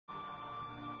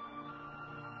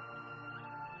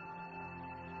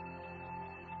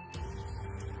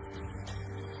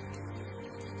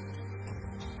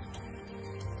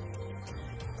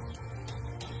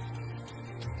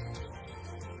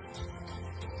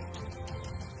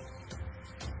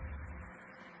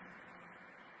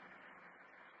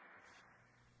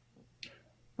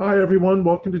Hi, everyone.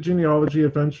 Welcome to Genealogy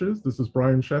Adventures. This is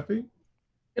Brian Sheffy.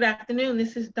 Good afternoon.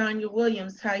 This is Danya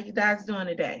Williams. How you guys doing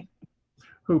today?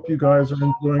 Hope you guys are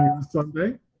enjoying your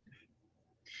Sunday.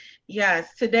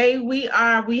 Yes, today we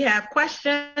have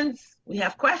questions. We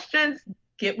have questions.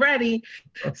 Get ready.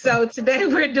 So today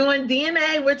we're doing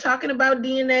DNA. We're talking about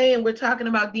DNA, and we're talking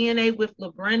about DNA with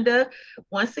LaBrenda,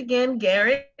 once again,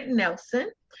 Garrett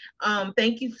Nelson.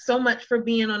 Thank you so much for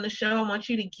being on the show. I want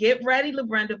you to get ready,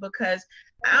 LaBrenda, because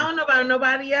I don't know about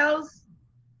nobody else,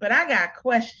 but I got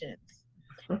questions.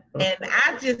 And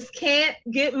I just can't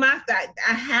get I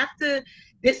have to,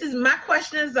 my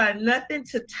questions are nothing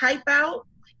to type out.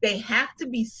 They have to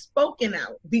be spoken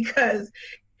out because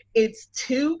it's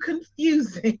too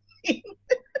confusing.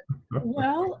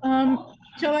 Well,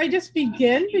 shall I just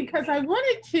begin? Because I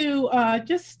wanted to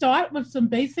just start with some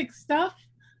basic stuff.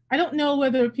 I don't know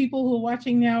whether people who are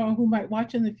watching now or who might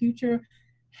watch in the future,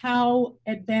 how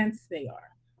advanced they are.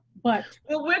 But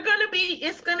well, we're gonna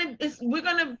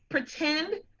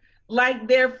pretend like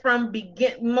they're from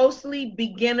mostly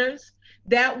beginners.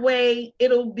 That way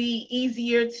it'll be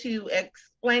easier to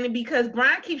explain it, because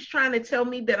Brian keeps trying to tell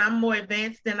me that I'm more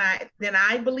advanced than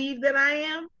I believe that I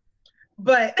am.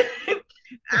 But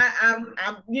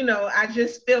I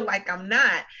just feel like I'm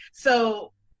not.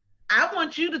 So I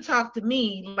want you to talk to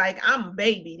me like I'm a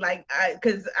baby,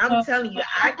 because I'm telling you,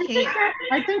 I can't.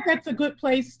 I think that's a good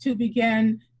place to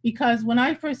begin, because when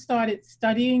I first started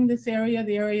studying this area,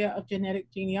 the area of genetic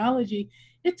genealogy,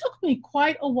 it took me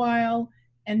quite a while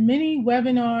and many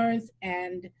webinars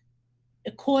and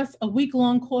a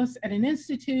week-long course at an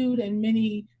institute and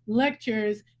many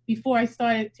lectures before I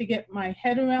started to get my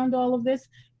head around all of this,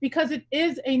 because it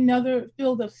is another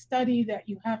field of study that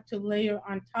you have to layer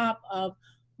on top of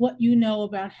what you know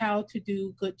about how to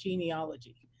do good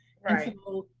genealogy. Right. And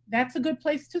so that's a good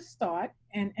place to start,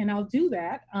 and I'll do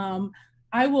that.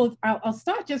 I'll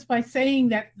start just by saying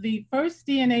that the first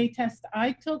DNA test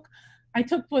I took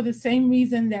for the same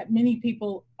reason that many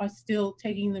people are still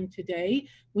taking them today,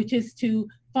 which is to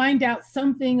find out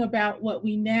something about what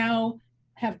we now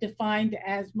have defined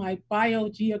as my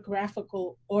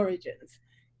biogeographical origins.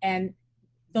 And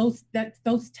those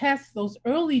tests, those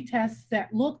early tests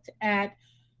that looked at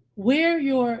where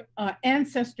your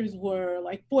ancestors were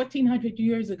like 1400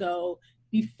 years ago,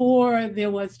 before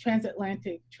there was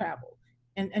transatlantic travel.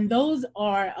 And those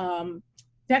are,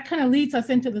 that kind of leads us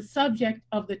into the subject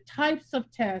of the types of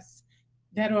tests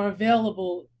that are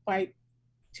available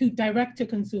direct to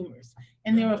consumers.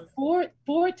 And there are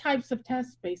four types of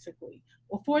tests, basically,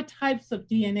 or four types of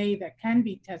DNA that can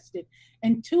be tested.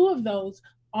 And two of those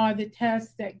are the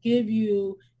tests that give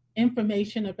you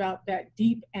information about that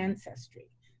deep ancestry.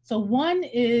 So one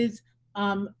is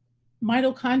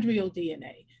mitochondrial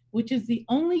DNA, which is the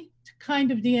only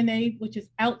kind of DNA which is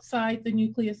outside the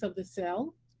nucleus of the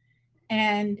cell.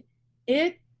 And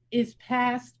it is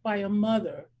passed by a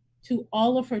mother to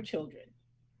all of her children,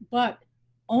 but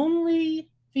only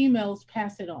females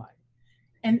pass it on.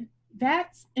 And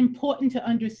that's important to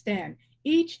understand.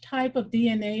 Each type of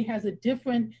DNA has a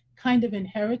different kind of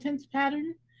inheritance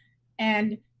pattern,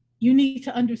 and you need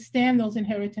to understand those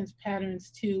inheritance patterns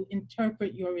to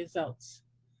interpret your results.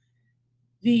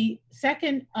 The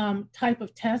second type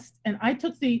of test, and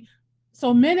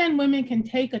so men and women can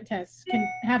take a test, can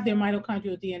have their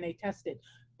mitochondrial DNA tested,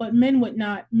 but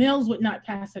males would not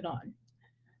pass it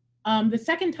on. The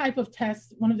second type of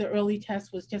test, one of the early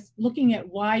tests, was just looking at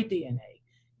Y DNA.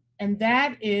 And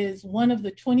that is one of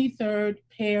the 23rd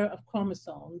pair of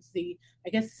chromosomes,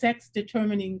 sex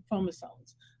determining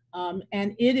chromosomes.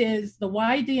 And the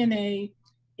Y DNA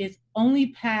is only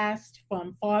passed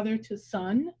from father to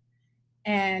son,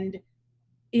 and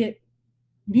it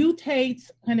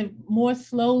mutates kind of more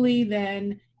slowly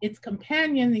than its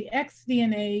companion, the X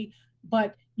DNA,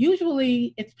 but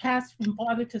usually it's passed from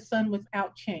father to son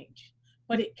without change,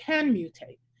 but it can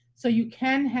mutate. So you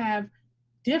can have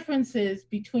differences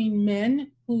between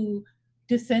men who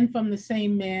descend from the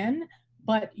same man,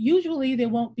 but usually there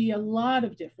won't be a lot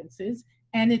of differences.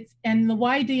 And the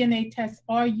Y DNA tests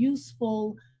are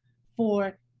useful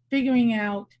for figuring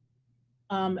out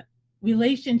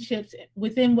relationships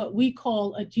within what we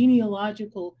call a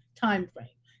genealogical time frame,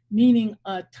 meaning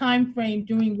a time frame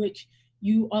during which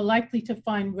you are likely to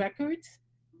find records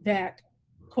that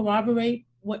corroborate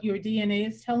what your DNA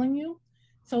is telling you.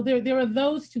 So there are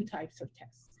those two types of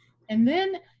tests. And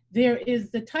then there is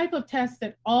the type of test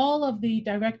that all of the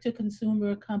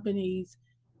direct-to-consumer companies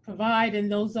provide,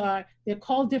 and they're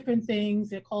called different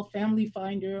things. They're called Family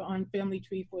Finder on Family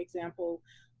Tree, for example.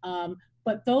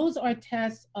 But those are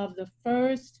tests of the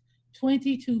first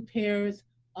 22 pairs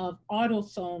of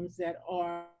autosomes that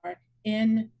are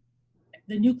in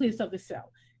the nucleus of the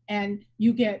cell. And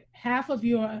you get half of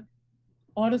your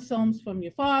autosomes from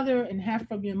your father and half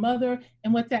from your mother.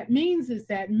 And what that means is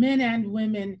that men and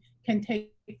women can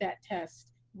take that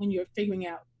test when you're figuring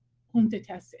out whom to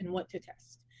test and what to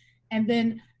test. And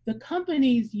then the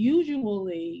companies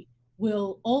usually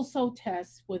will also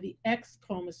test for the X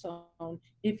chromosome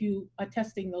if you are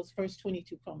testing those first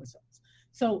 22 chromosomes.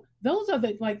 So those are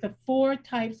the 4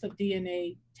 types of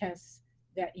DNA tests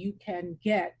that you can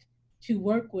get to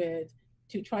work with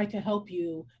to try to help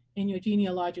you in your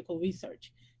genealogical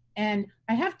research. And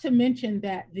I have to mention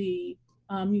that you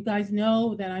guys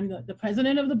know that I'm the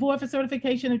president of the Board for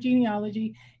Certification of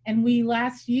Genealogy, and we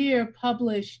last year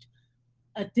published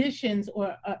additions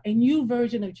or a new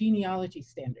version of genealogy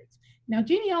standards. Now,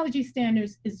 genealogy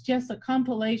standards is just a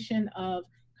compilation of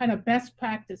kind of best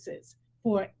practices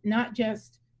for not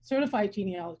just certified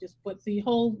genealogists, but the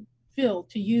whole field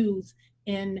to use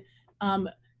in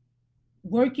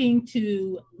working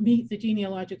to meet the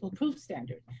genealogical proof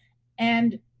standard.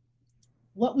 And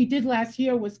what we did last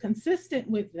year was consistent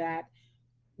with that.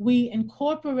 We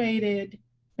incorporated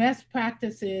best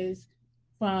practices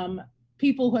from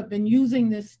people who have been using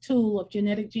this tool of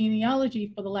genetic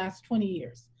genealogy for the last 20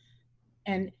 years.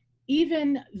 And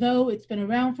even though it's been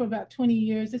around for about 20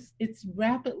 years, it's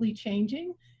rapidly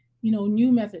changing. You know,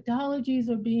 new methodologies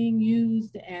are being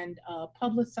used and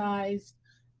publicized.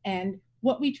 And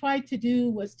what we tried to do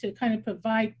was to kind of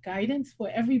provide guidance for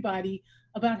everybody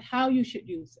about how you should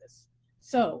use this.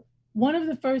 So one of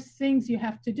the first things you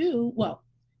have to do, well,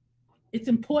 it's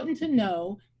important to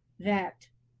know that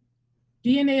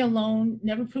DNA alone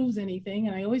never proves anything.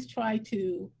 And I always try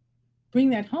to bring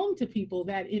that home to people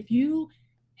that if you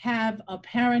have a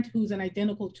parent who's an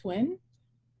identical twin,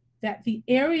 that the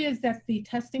areas that the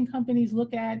testing companies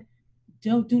look at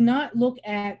do not look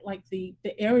at like the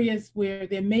areas where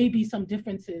there may be some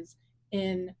differences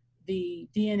in the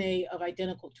DNA of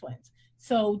identical twins.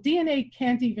 So DNA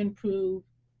can't even prove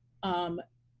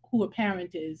who a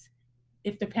parent is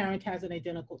if the parent has an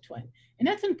identical twin. And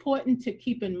that's important to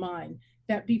keep in mind,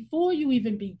 that before you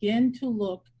even begin to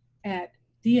look at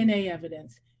DNA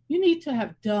evidence, you need to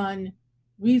have done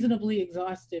reasonably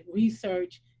exhaustive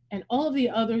research and all of the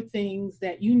other things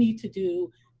that you need to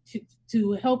do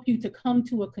to help you to come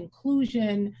to a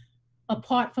conclusion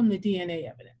apart from the DNA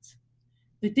evidence.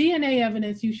 The DNA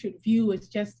evidence you should view as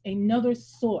just another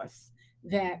source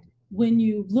that when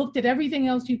you looked at everything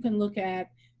else you can look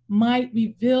at might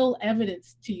reveal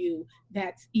evidence to you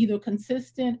that's either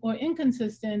consistent or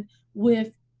inconsistent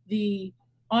with the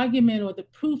argument or the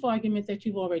proof argument that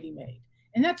you've already made.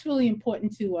 And that's really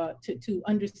important to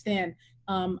understand.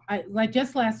 Like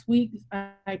just last week,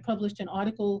 I published an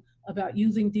article about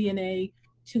using DNA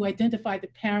to identify the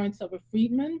parents of a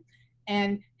freedman.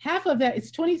 And half of that,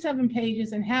 it's 27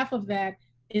 pages, and half of that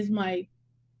is my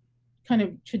kind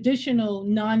of traditional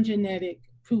non-genetic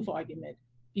proof argument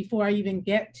before I even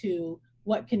get to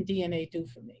what can DNA do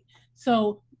for me.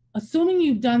 So assuming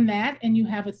you've done that and you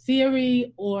have a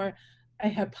theory or a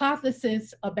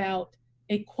hypothesis about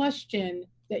a question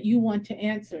that you want to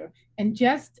answer, and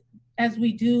just as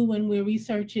we do when we're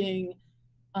researching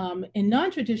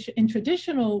in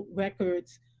traditional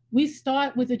records, we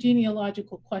start with a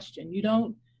genealogical question. You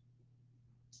don't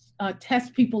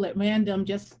test people at random,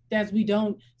 just as we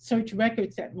don't search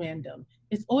records at random.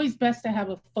 It's always best to have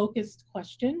a focused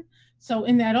question. So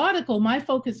in that article, my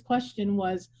focused question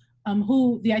was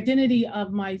who the identity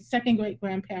of my second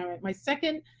great-grandparent, my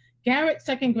Garrett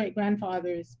second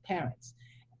great-grandfather's parents.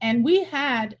 And we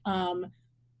had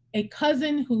a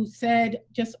cousin who said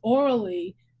just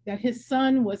orally that his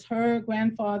son was her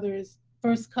grandfather's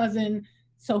first cousin.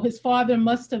 So his father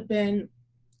must have been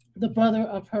the brother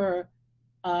of her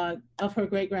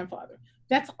great-grandfather.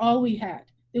 That's all we had.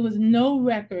 There was no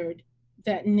record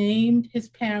that named his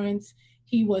parents.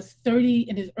 He was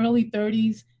in his early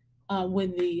 30s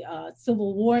when the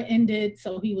Civil War ended,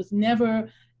 so he was never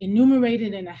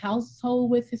enumerated in a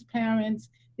household with his parents.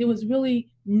 There was really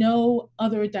no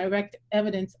other direct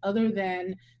evidence other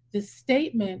than the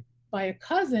statement by a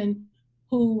cousin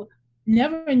who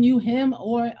never knew him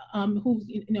or who,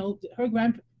 her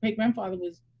great-grandfather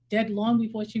was dead long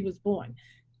before she was born.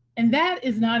 And that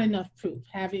is not enough proof,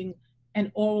 having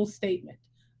an oral statement.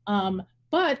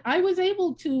 But I was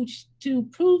able to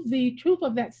prove the truth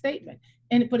of that statement.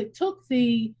 But it took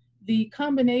the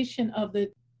combination of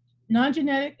the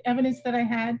non-genetic evidence that I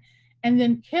had and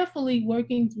then carefully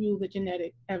working through the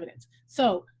genetic evidence.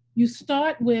 So you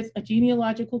start with a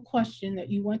genealogical question that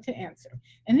you want to answer.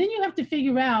 And then you have to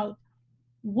figure out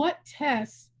what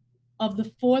tests of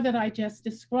the 4 that I just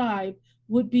described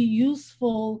would be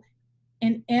useful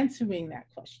in answering that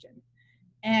question.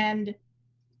 And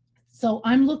so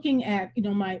I'm looking at,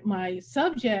 my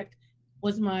subject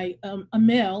was a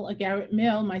male, a Garrett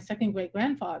male, my second great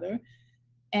grandfather.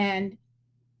 And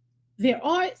there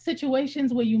are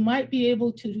situations where you might be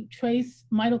able to trace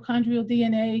mitochondrial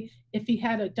DNA if he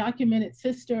had a documented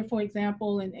sister, for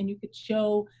example, and you could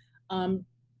show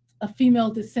a female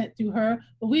descent through her,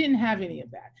 but we didn't have any of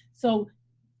that. So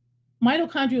a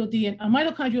mitochondrial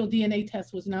DNA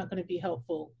test was not going to be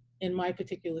helpful in my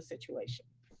particular situation.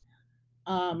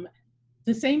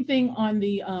 The same thing on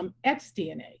the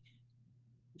X-DNA.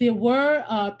 There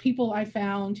were people I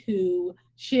found who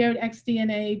shared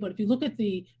X-DNA, but if you look at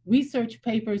the research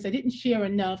papers, they didn't share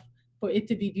enough for it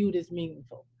to be viewed as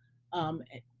meaningful, and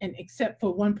except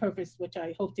for one purpose, which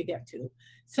I hope to get to.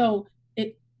 So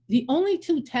the only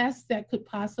two tests that could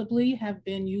possibly have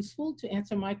been useful to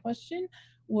answer my question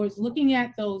was looking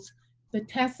at the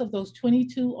tests of those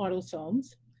 22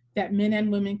 autosomes that men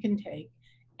and women can take,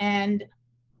 and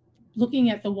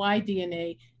looking at the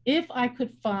Y-DNA, if I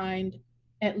could find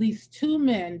at least two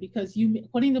men, because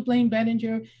according to Blaine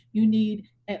Bettinger, you need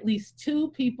at least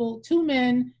two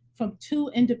men from two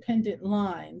independent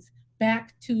lines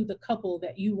back to the couple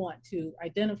that you want to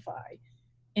identify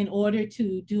in order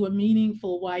to do a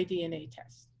meaningful Y-DNA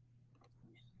test.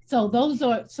 So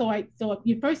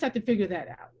you first have to figure that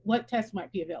out, what tests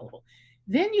might be available.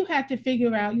 Then you have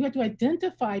to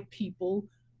identify people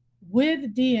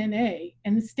with DNA,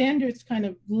 and the standards kind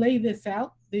of lay this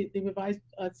out, the revised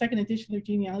second edition of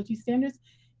genealogy standards.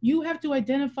 You have to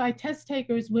identify test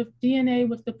takers with DNA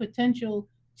with the potential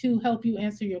to help you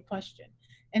answer your question.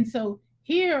 And so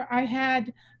here I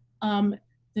had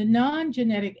the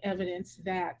non-genetic evidence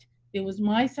that there was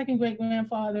my second great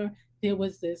grandfather, there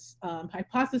was this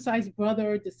hypothesized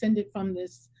brother descended from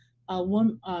this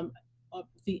woman,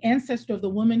 the ancestor of the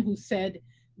woman who said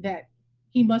that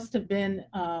he must have been,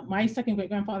 my second great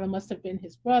grandfather must have been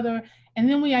his brother. And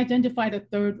then we identified a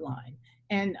third line,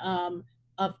 and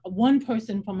of one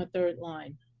person from a third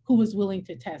line who was willing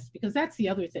to test, because that's the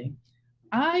other thing.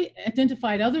 I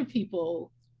identified other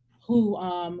people who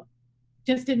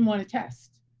just didn't want to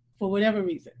test for whatever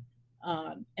reason.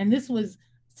 And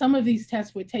some of these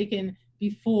tests were taken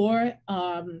before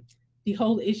the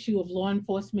whole issue of law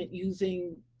enforcement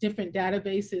using different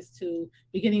databases, to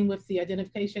beginning with the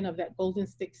identification of that Golden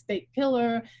State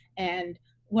Killer. And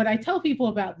what I tell people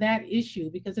about that issue,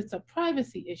 because it's a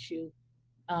privacy issue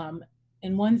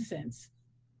in one sense,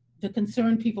 the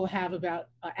concern people have about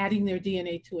adding their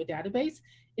DNA to a database,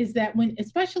 is that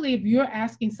especially if you're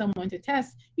asking someone to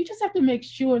test, you just have to make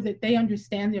sure that they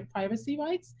understand their privacy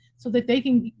rights so that they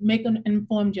can make an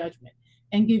informed judgment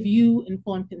and give you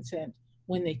informed consent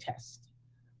when they test.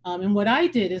 And what I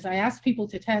did is I asked people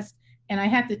to test, and I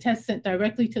had the test sent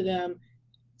directly to them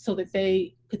so that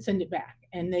they could send it back,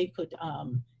 and they could,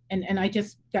 and I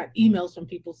just got emails from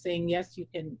people saying, yes, you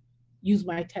can use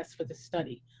my test for the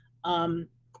study.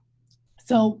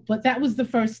 But that was the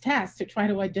first task, to try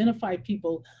to identify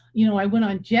people. I went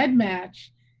on GEDmatch,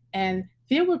 and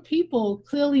there were people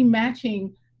clearly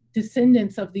matching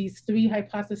descendants of these three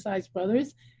hypothesized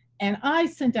brothers. And I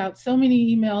sent out so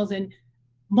many emails, and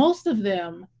most of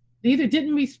them, they either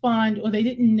didn't respond or they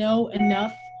didn't know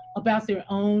enough about their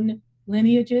own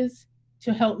lineages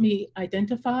to help me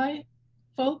identify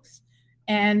folks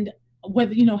and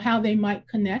whether, how they might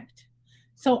connect.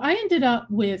 So I ended up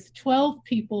with 12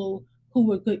 people who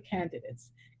were good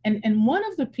candidates. And one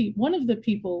of the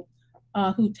people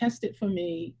who tested for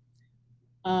me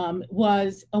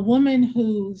was a woman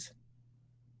whose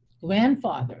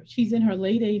grandfather, she's in her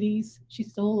late 80s, she's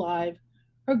still alive.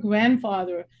 Her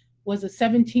grandfather was a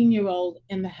 17-year-old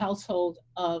in the household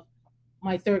of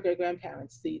my third great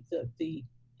grandparents, the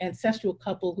ancestral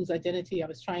couple whose identity I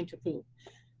was trying to prove.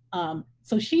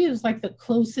 So she is like the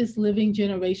closest living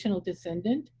generational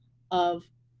descendant of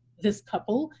this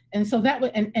couple. And so that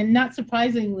was, and not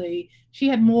surprisingly, she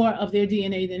had more of their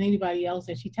DNA than anybody else.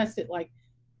 And she tested like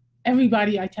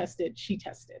everybody I tested, she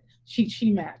tested,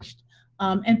 she matched.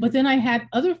 But then I had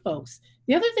other folks.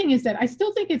 The other thing is that I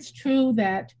still think it's true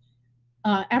that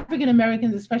African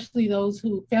Americans, especially those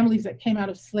families that came out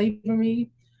of slavery,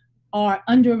 are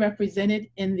underrepresented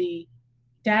in the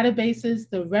databases,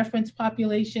 the reference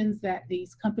populations that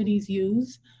these companies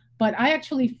use. But I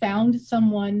actually found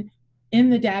someone in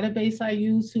the database I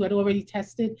used who had already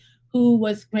tested, who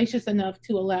was gracious enough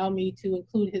to allow me to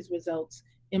include his results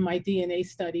in my DNA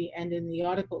study and in the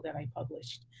article that I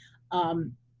published.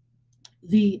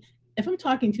 If I'm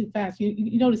talking too fast,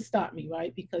 you know to stop me,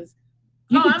 right? Because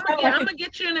You Oh, can I'm tell gonna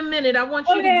get you in a minute. I want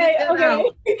you to okay, get that okay.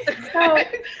 out.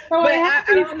 So But I have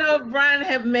I these, don't know if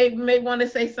Brian may want to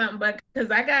say something, but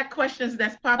because I got questions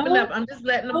that's popping up, I'm just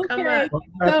letting them come okay. up. Well,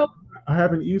 So I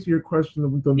have an easier question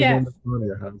than the yes. one that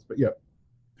Sonia has, but yeah.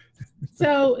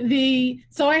 So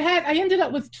I ended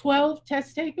up with 12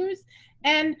 test takers,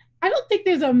 and I don't think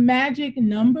there's a magic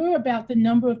number about the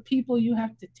number of people you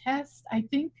have to test. I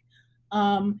think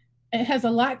it has a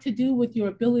lot to do with your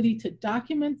ability to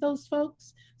document those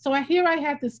folks. So I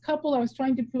had this couple I was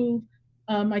trying to prove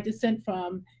my descent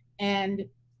from, and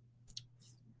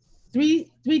three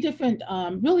different,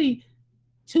 really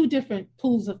two different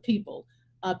pools of people.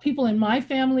 People in my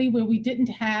family where we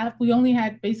only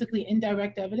had basically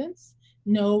indirect evidence,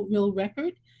 no real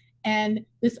record. And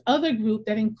this other group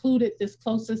that included this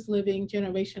closest living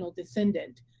generational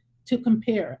descendant to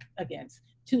compare against,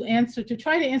 to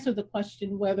try to answer the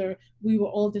question whether we were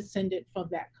all descended from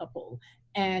that couple.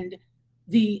 And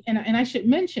I should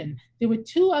mention, there were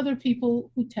two other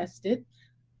people who tested,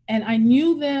 and I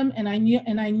knew them, and I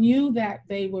knew that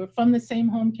they were from the same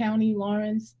home county,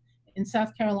 Lawrence, in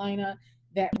South Carolina,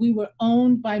 that we were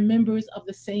owned by members of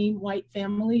the same white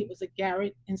family. It was a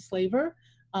Garrett enslaver.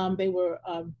 They were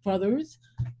brothers,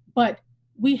 but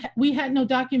we had no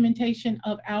documentation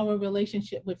of our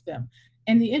relationship with them.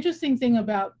 And the interesting thing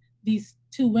about these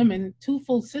two women, two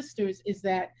full sisters, is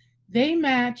that they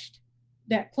matched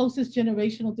that closest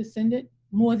generational descendant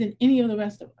more than any of the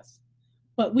rest of us.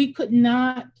 But we could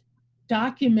not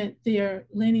document their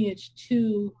lineage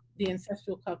to the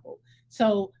ancestral couple.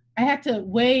 So I had to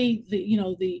weigh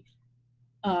the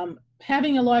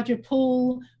having a larger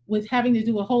pool with having to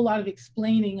do a whole lot of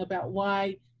explaining about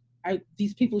why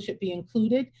these people should be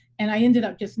included. And I ended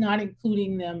up just not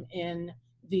including them in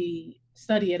the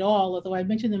study at all, although I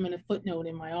mentioned them in a footnote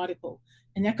in my article.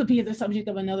 And that could be the subject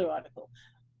of another article.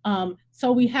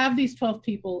 So we have these 12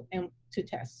 people to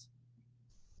test.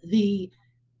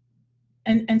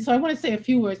 And so I want to say a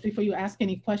few words before you ask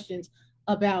any questions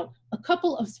about a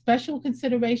couple of special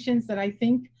considerations that I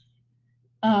think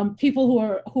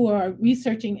people who are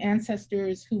researching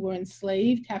ancestors who were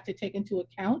enslaved have to take into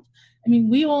account. I mean,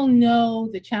 we all know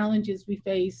the challenges we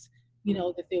face,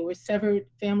 that there were severed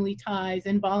family ties,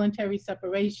 involuntary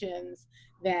separations,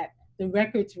 that the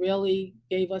records really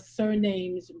gave us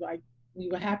surnames. Like, we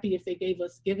were happy if they gave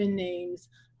us given names.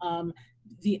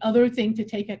 The other thing to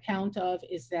take account of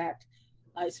is that,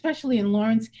 especially in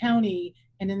Lawrence County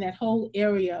and in that whole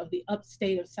area of the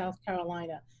upstate of South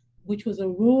Carolina, which was a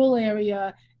rural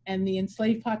area, and the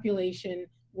enslaved population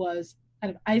was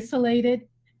kind of isolated,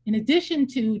 in addition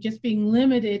to just being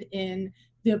limited in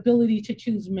the ability to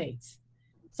choose mates.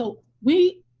 So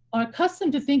we are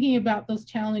accustomed to thinking about those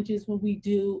challenges when we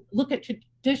do look at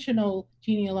traditional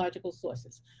genealogical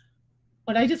sources.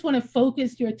 But I just want to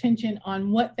focus your attention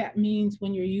on what that means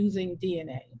when you're using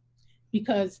DNA,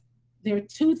 because there are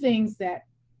two things that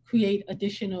create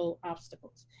additional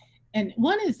obstacles. And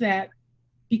one is that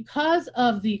because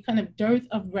of the kind of dearth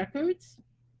of records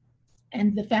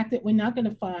and the fact that we're not going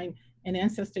to find an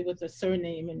ancestor with a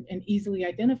surname and easily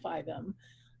identify them,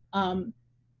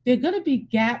 there are going to be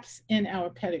gaps in our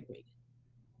pedigree.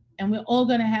 And we're all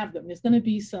going to have them. There's going to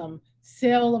be some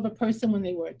sale of a person when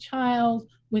they were a child,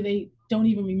 where they don't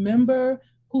even remember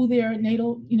who their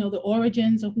natal, the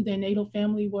origins of who their natal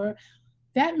family were.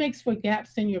 That makes for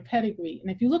gaps in your pedigree.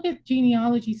 And if you look at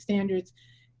genealogy standards,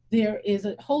 there is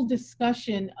a whole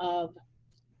discussion of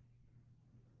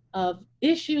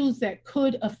issues that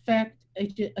could affect a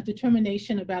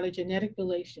determination about a genetic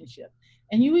relationship.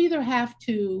 And you either have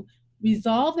to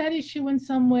resolve that issue in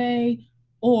some way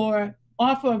or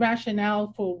offer a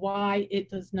rationale for why it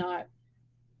does not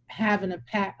have an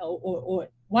impact, or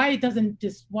why it doesn't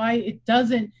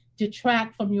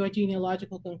detract from your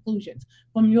genealogical conclusions,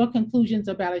 from your conclusions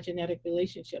about a genetic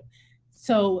relationship.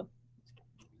 So,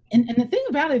 and the thing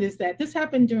about it is that this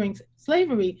happened during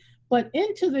slavery, but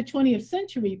into the 20th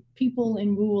century, people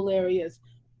in rural areas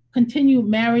continue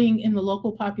marrying in the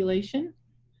local population.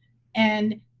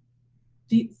 And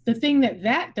the thing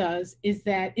that does is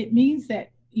that it means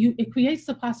that it creates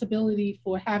the possibility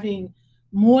for having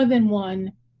more than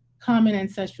one common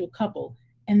ancestral couple.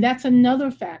 And that's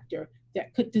another factor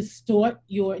that could distort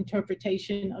your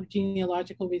interpretation of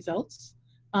genealogical results.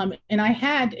 And I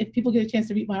had, if people get a chance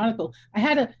to read my article, I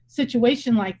had a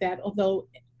situation like that, although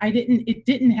it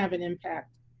didn't have an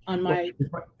impact on my.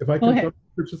 Well, if I can jump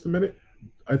for just a minute,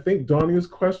 I think Donnie's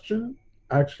question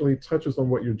actually touches on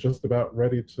what you're just about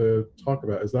ready to talk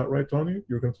about. Is that right, Donnie?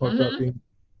 You're going to talk about being,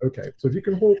 okay. So if you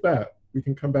can hold that, we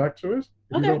can come back to it.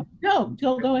 Okay, no,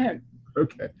 go ahead.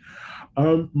 Okay.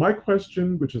 My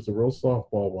question, which is a real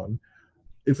softball one,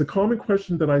 it's a common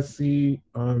question that I see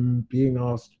being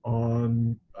asked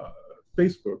on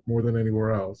Facebook more than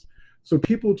anywhere else. So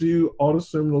people do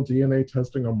autosomal DNA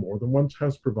testing on more than one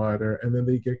test provider, and then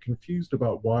they get confused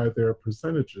about why their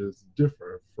percentages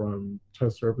differ from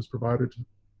test service provider to.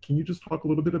 Can you just talk a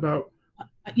little bit about?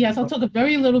 Yes, I'll talk a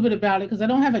very little bit about it because I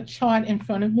don't have a chart in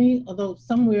front of me, although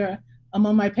somewhere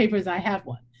among my papers I have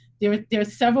one. There are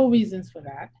several reasons for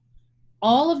that.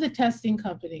 All of the testing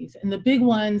companies, and the big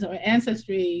ones are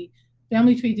Ancestry,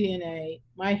 Family Tree DNA,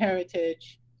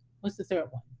 MyHeritage, what's the third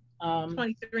one?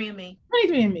 23andMe.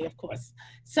 23andMe, of course.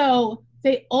 So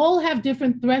they all have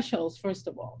different thresholds, first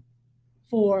of all,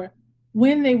 for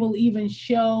when they will even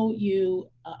show you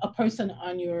a person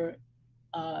on your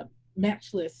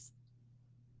match list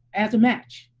as a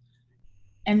match.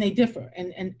 And they differ,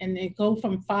 and they go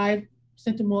from 5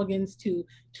 centimorgans to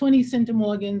 20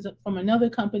 centimorgans from another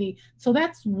company. So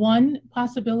that's one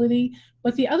possibility.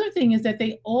 But the other thing is that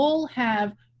they all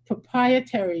have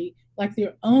proprietary, like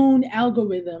their own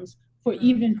algorithms for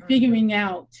even figuring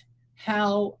out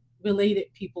how related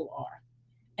people are.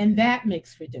 And that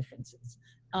makes for differences.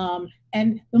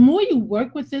 And the more you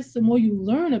work with this, the more you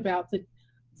learn about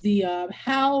the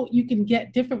how you can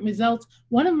get different results.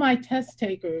 One of my test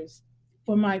takers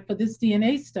for this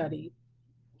DNA study,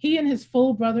 he and his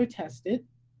full brother tested,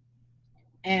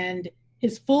 and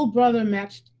his full brother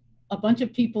matched a bunch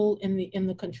of people in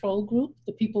the control group,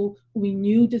 the people who we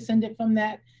knew descended from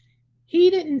that. He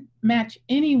didn't match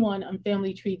anyone on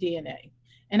Family Tree DNA.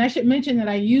 And I should mention that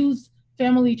I use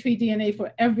Family Tree DNA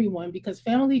for everyone because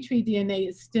Family Tree DNA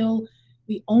is still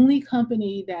the only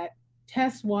company that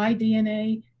tests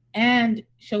Y-DNA and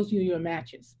shows you your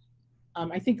matches.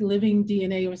 I think Living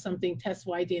DNA or something tests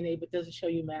Y-DNA but doesn't show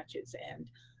you matches. And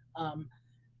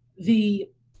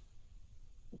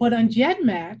but on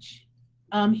GEDmatch,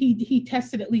 he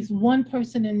tested at least one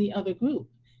person in the other group.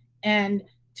 And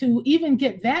to even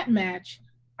get that match,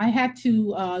 I had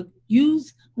to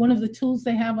use one of the tools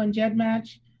they have on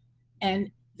GEDmatch.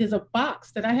 And there's a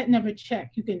box that I had never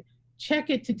checked. You can check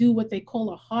it to do what they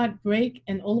call a hard break,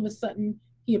 and all of a sudden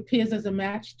he appears as a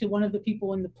match to one of the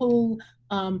people in the pool.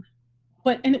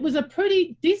 And it was a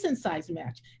pretty decent sized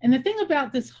match. And the thing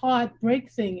about this hard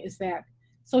break thing is that,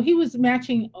 so he was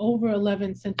matching over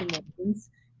 11 centimorgans,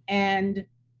 and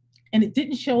it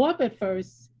didn't show up at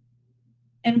first.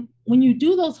 And when you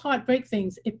do those hard break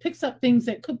things, it picks up things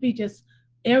that could be just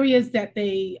areas that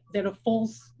are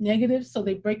false negatives, so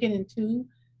they break it in two,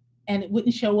 and it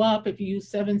wouldn't show up if you use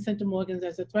 7 centimorgans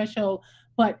as a threshold.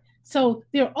 But so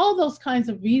there are all those kinds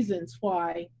of reasons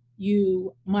why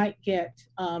you might get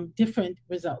different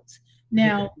results.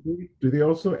 Now, do they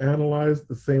also analyze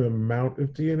the same amount of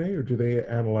DNA, or do they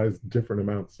analyze different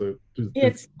amounts? So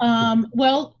it's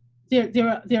well,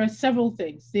 there are several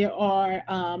things. There are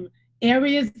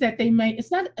areas that they may. It's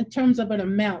not in terms of an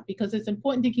amount, because it's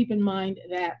important to keep in mind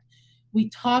that we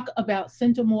talk about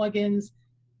centimorgans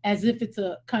as if it's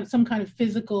some kind of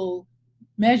physical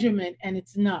measurement, and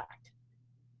it's not.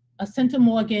 A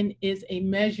centimorgan is a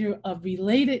measure of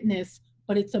relatedness,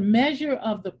 but it's a measure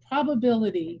of the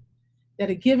probability that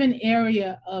a given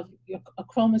area of a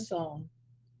chromosome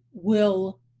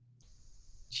will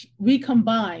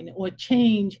recombine or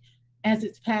change as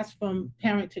it's passed from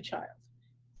parent to child.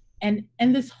 And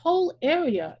this whole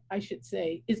area, I should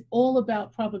say, is all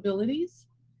about probabilities.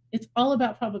 It's all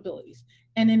about probabilities.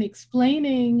 And in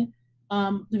explaining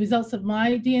the results of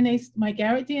my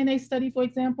Garrett DNA study, for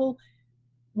example,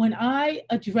 when I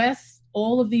address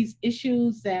all of these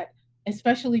issues that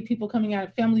especially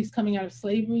families coming out of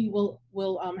slavery will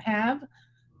have,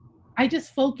 I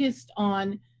just focused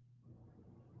on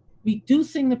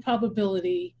reducing the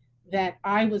probability that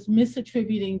I was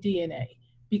misattributing DNA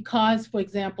because, for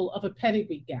example, of a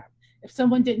pedigree gap. If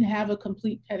someone didn't have a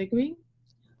complete pedigree,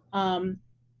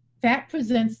 that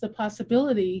presents the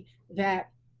possibility that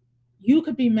you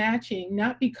could be matching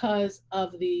not because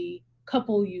of the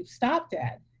couple you stopped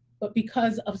at, but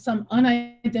because of some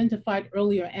unidentified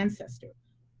earlier ancestor.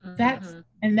 That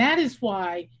is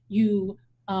why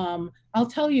I'll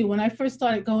tell you, when I first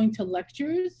started going to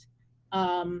lectures,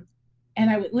 and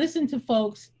I would listen to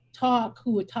folks talk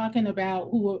who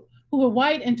were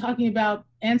white and talking about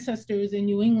ancestors in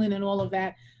New England and all of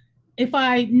that. If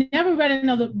I never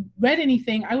read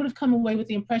anything, I would have come away with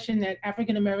the impression that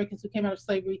African Americans who came out of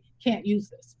slavery can't use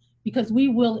this, because we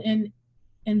will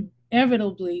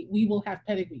inevitably have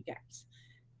pedigree gaps.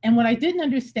 And what I didn't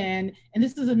understand, and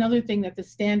this is another thing that the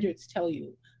standards tell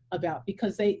you about,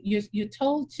 because you're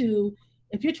told to,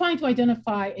 if you're trying to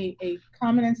identify a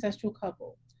common ancestral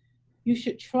couple, you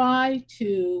should try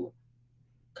to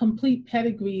complete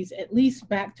pedigrees at least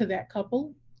back to that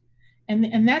couple.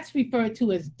 And that's referred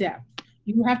to as depth.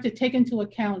 You have to take into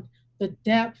account the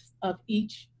depth of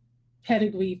each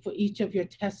pedigree for each of your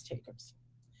test takers.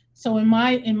 So in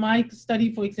my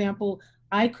study, for example,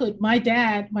 my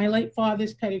dad, my late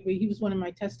father's pedigree, he was one of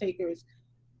my test takers.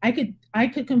 I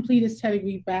could complete his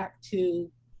pedigree back to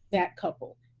that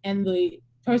couple. And the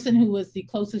person who was the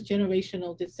closest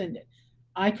generational descendant,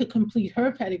 I could complete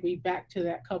her pedigree back to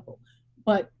that couple.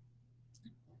 But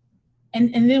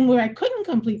and then where I couldn't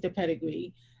complete the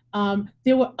pedigree,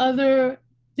 there were other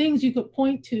things you could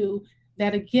point to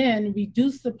that again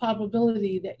reduce the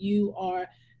probability that you are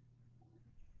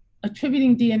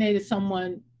attributing DNA to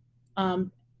someone,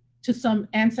 to some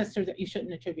ancestor that you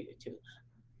shouldn't attribute it to.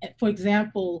 For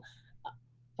example,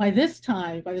 by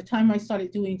the time I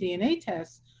started doing DNA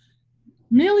tests,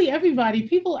 nearly everybody,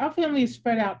 our family is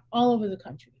spread out all over the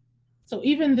country. So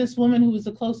even this woman who was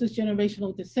the closest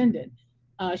generational descendant,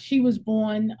 she was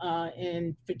born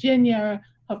in Virginia.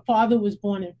 Her father was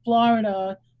born in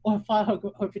Florida, or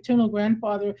her paternal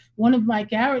grandfather. One of my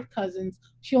Garrett cousins,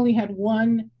 she only had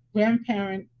one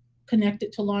grandparent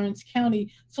connected to Lawrence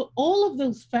County. So all of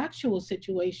those factual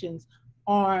situations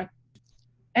are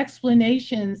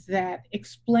explanations that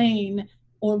explain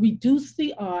or reduce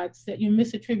the odds that you're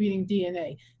misattributing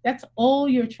DNA. That's all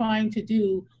you're trying to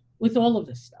do with all of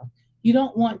this stuff. You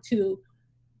don't want to,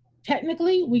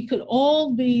 technically, we could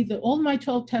all my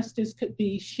 12 testers could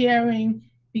be sharing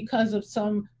because of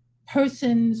some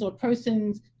persons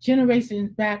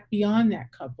generations back beyond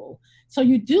that couple. So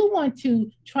you do want to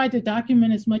try to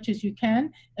document as much as you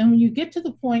can. And when you get to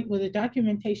the point where the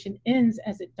documentation ends,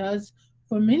 as it does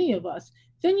for many of us,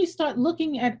 then you start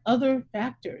looking at other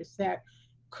factors that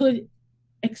could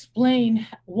explain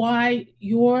why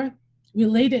your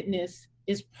relatedness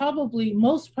is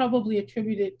most probably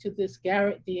attributed to this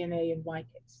Garrett DNA in my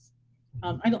case.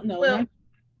 I don't know. Well,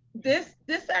 this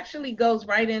actually goes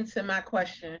right into my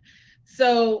question.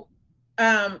 So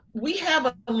we have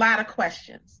a lot of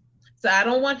questions. So I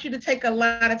don't want you to take a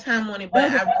lot of time on it,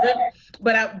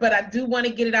 but I do want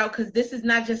to get it out because this is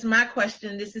not just my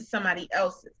question. This is somebody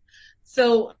else's.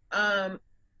 So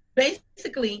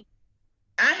basically,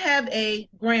 I have a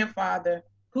grandfather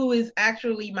who is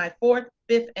actually my 4th,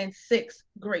 5th, and 6th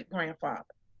great-grandfather.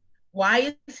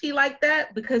 Why is he like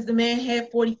that? Because the man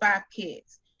had 45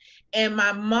 kids. And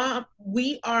my mom,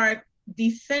 we are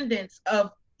descendants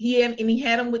of, he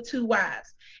had them with 2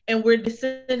 wives. And we're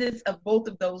descendants of both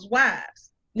of those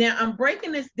wives. Now, I'm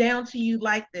breaking this down to you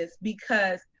like this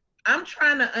because I'm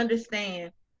trying to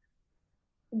understand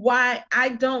why I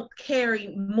don't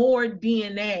carry more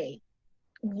DNA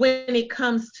when it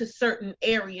comes to certain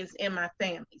areas in my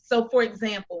family. So for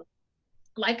example,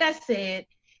 like I said,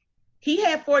 he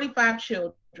had 45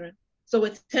 children. So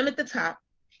it's him at the top.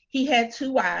 He had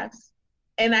 2 wives,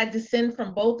 and I descend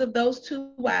from both of those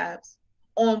 2 wives.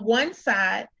 On one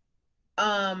side,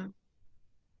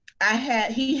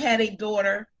 he had a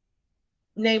daughter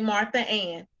named Martha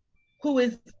Ann, who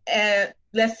is,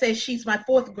 let's say she's my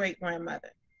 4th great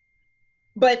grandmother.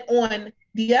 But on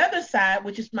the other side,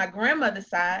 which is my grandmother's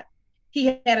side,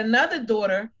 he had another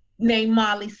daughter named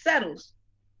Molly Settles,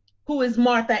 who is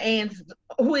Martha Ann's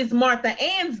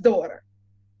daughter.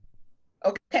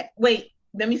 Okay, wait,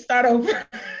 let me start over.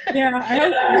 Yeah,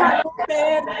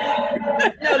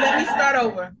 No, let me start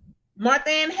over. Martha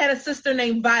Ann had a sister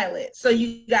named Violet. So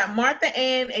you got Martha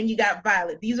Ann and you got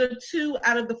Violet. These are 2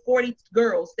 out of the 40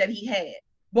 girls that he had.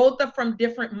 Both are from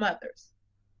different mothers.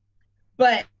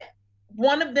 But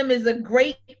one of them is a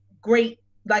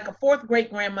like a 4th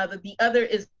great grandmother. The other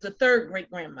is the 3rd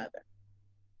great grandmother.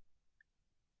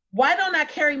 Why don't I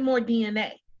carry more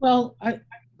DNA? Well, I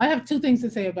have 2 things to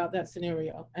say about that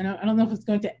scenario. And I don't know if it's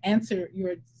going to answer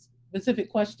your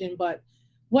specific question, but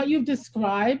what you've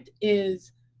described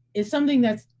is something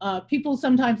that's people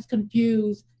sometimes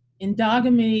confuse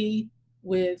endogamy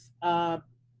with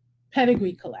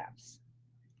pedigree collapse.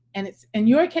 And it's, in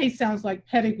your case, sounds like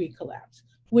pedigree collapse,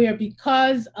 where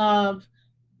because of,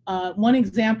 one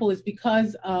example is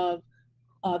because of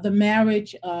the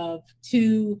marriage of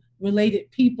 2 related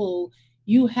people,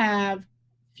 you have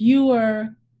fewer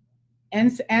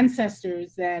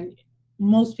ancestors than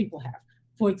most people have.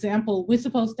 For example, we're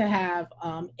supposed to have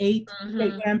 8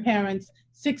 great-grandparents,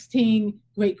 16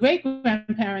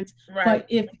 great-great-grandparents, right. But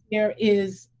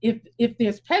if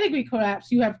there's pedigree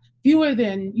collapse, you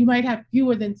might have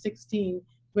fewer than 16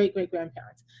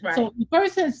 great-great-grandparents. Right. So in the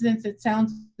first instance, it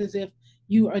sounds as if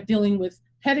you are dealing with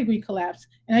pedigree collapse.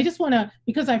 And I just want to,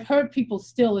 because I've heard people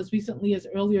still as recently as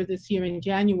earlier this year in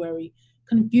January,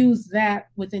 confuse that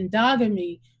with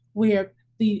endogamy, where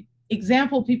the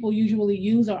example people usually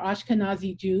use are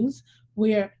Ashkenazi Jews,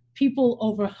 where people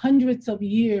over hundreds of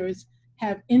years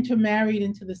have intermarried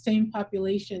into the same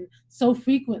population so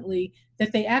frequently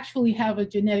that they actually have a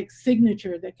genetic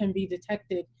signature that can be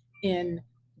detected in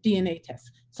DNA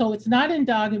tests. So it's not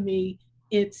endogamy,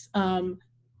 it's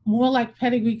more like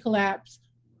pedigree collapse,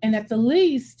 and at the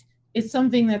least, it's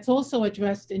something that's also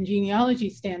addressed in genealogy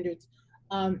standards,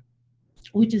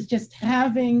 which is just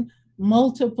having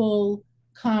multiple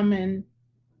common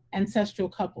ancestral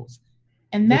couples.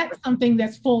 And that's something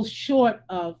that falls short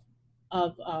of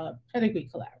pedigree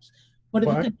collapse. But if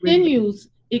it continues,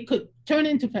 it could turn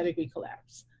into pedigree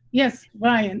collapse. Yes,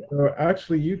 Ryan.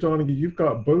 Actually, you, Donnie, you've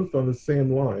got both on the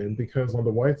same line, because on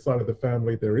the white side of the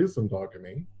family, there is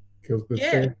endogamy, because the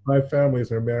same 5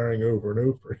 families are marrying over and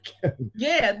over again.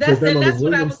 Yeah, that's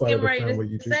what I was getting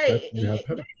ready to say. You have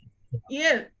pedigree.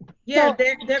 Yeah. So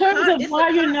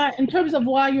in terms of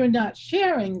why you're not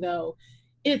sharing, though,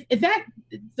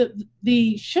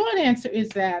 the short answer is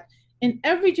that in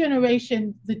every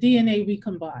generation the DNA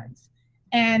recombines,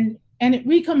 and it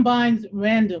recombines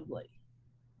randomly.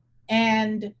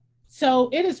 And so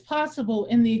it is possible,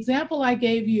 in the example I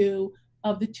gave you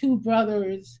of the 2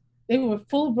 brothers, they were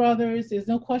full brothers, there's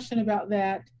no question about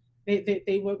that.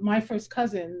 They were my first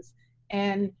cousins,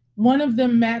 and one of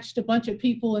them matched a bunch of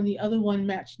people and the other one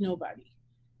matched nobody.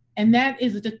 And that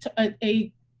is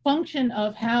a function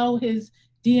of how his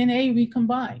DNA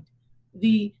recombined.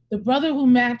 The brother who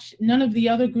matched none of the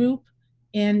other group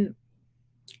and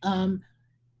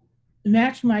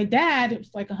matched my dad, it was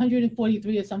like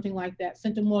 143 or something like that,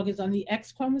 centimorg is on the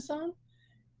X chromosome.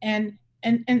 And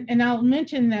I'll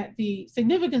mention that the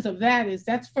significance of that is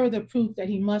that's further proof that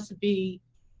he must be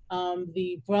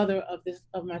the brother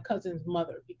of my cousin's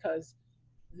mother, because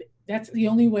that's the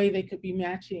only way they could be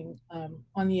matching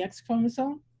on the X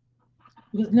chromosome,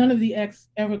 because none of the X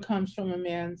ever comes from a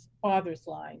man's father's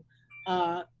line.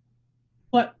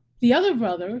 But the other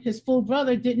brother, his full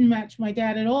brother, didn't match my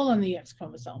dad at all on the X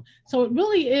chromosome. So it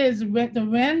really is the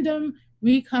random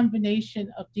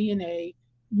recombination of DNA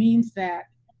means that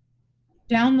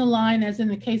down the line, as in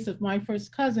the case of my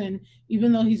first cousin,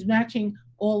 even though he's matching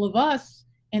all of us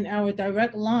in our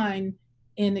direct line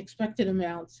in expected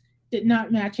amounts, did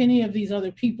not match any of these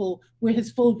other people where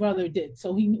his full brother did.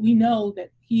 So we know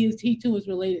that he too is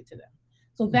related to them.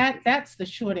 So that's the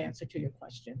short answer to your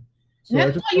question. So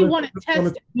and that's why you want to test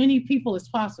as many people as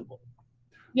possible.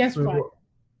 Yes, Brian.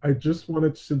 I just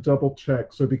wanted to double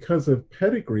check. So because of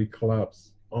pedigree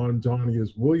collapse on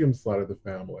Donia's Williams side of the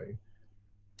family,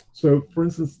 so for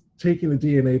instance, taking the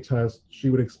DNA test,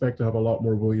 she would expect to have a lot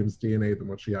more Williams DNA than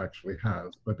what she actually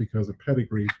has. But because of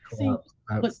pedigree collapse,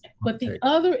 but the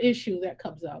other issue that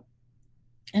comes up,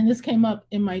 and this came up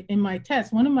in my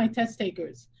test, one of my test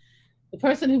takers, the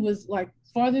person who was like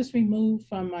farthest removed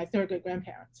from my third great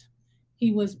grandparents,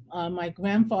 he was my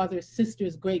grandfather's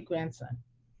sister's great grandson,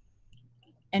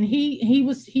 and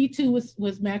he too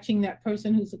was matching that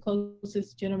person who's the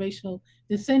closest generational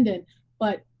descendant.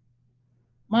 But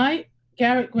my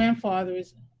Garrett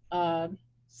grandfather's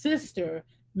sister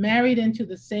married into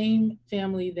the same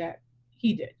family that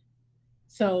he did,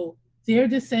 so their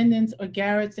descendants are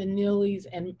Garretts and Neelys,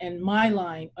 and my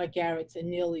line are Garretts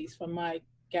and Neelys from my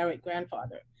Garrett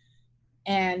grandfather.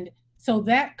 And so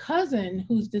that cousin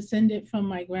who's descended from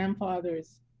my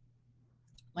grandfather's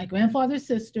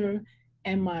sister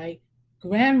and my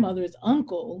grandmother's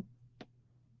uncle,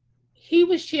 he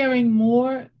was sharing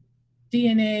more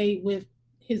DNA with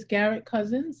his Garrett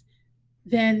cousins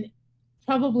than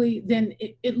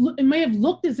it may have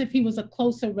looked as if he was a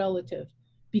closer relative,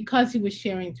 because he was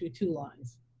sharing through 2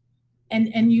 lines.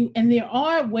 And there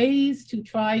are ways to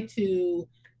try to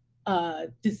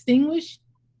distinguish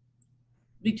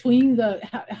between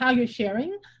how you're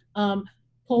sharing. Paul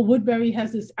Woodbury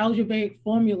has this algebraic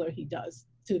formula he does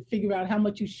to figure out how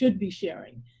much you should be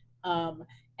sharing.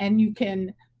 And you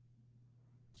can,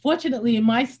 fortunately in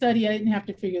my study, I didn't have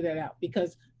to figure that out,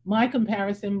 because my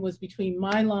comparison was between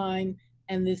my line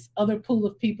and this other pool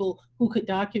of people who could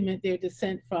document their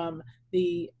descent from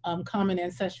the common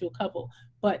ancestral couple.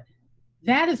 But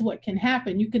that is what can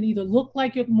happen. You can either look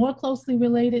like you're more closely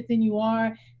related than you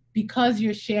are because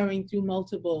you're sharing through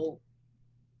multiple.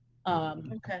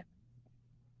 Okay.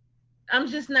 I'm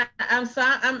just not. I'm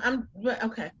sorry. I'm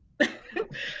okay.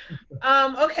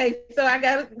 Okay, so I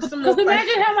got some more. Because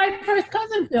imagine how my first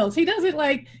cousin feels. He doesn't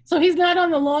so he's not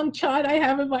on the long chart I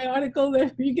have in my article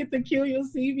that you get the Q, you'll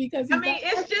see, because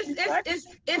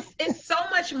it's so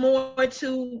much more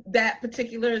to that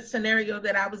particular scenario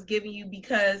that I was giving you,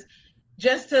 because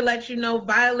just to let you know,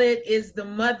 Violet is the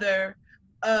mother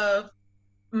of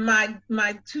my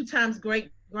 2 times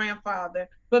great grandfather,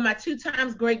 but my 2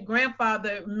 times great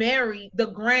grandfather married the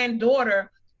granddaughter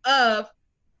of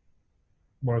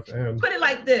Martha Ann. Put it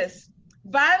like this: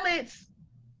 Violet's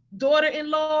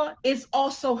daughter-in-law is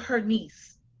also her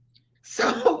niece.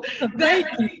 So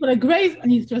a great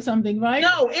niece or something, right?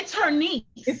 No, it's her niece.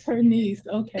 It's her niece.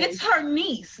 Okay. It's her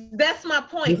niece. That's my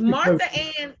point. Martha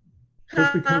Ann.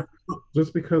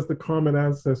 Just because the common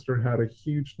ancestor had a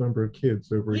huge number of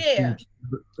kids over a huge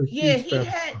he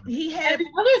had. And the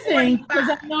other thing, because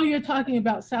I know you're talking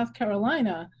about South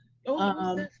Carolina,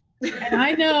 and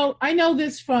I know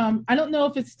this from, I don't know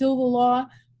if it's still the law,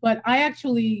 but I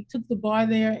actually took the bar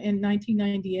there in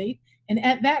 1998. And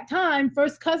at that time,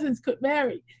 first cousins could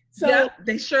marry. So yeah,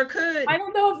 they sure could. I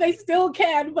don't know if they still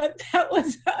can, but that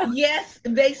was yes,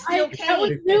 they still can. That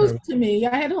was news to me.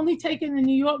 I had only taken the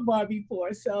New York bar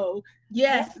before, so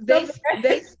yes, they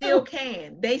still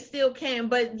can. They still can.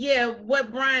 But yeah,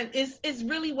 what Brian is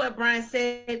really what Brian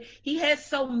said. He has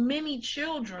so many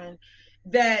children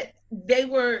that they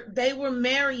were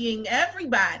marrying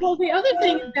everybody. Well, the other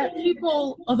thing is that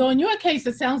people, although in your case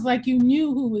it sounds like you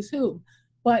knew who was who,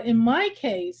 but in my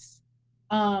case,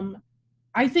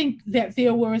 I think that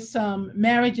there were some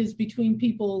marriages between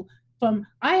people from,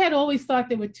 I had always thought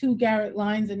there were 2 Garrett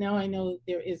lines, and now I know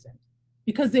there isn't,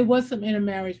 because there was some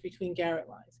intermarriage between Garrett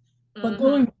lines. But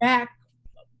going back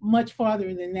much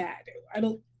farther than that,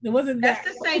 there wasn't that.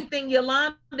 That's the same thing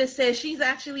Yolanda says. She's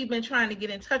actually been trying to get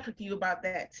in touch with you about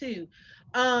that too.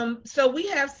 So we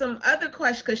have some other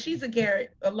questions, because she's a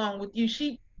Garrett along with you.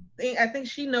 I think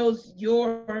she knows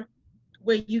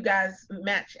where you guys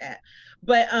match at.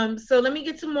 But so let me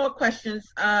get to more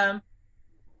questions.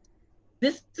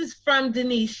 This is from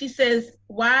Denise. She says,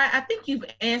 why, I think you've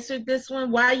answered this one,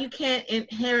 why you can't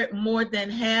inherit more than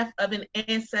half of an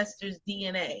ancestor's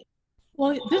DNA.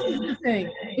 Well, this is the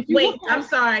thing. Wait, I'm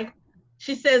sorry.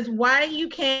 She says, why you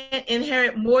can't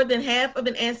inherit more than half of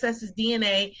an ancestor's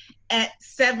DNA at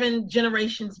 7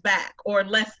 generations back, or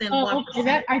less than 1%.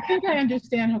 Okay, I think I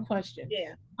understand her question.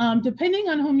 Yeah. Depending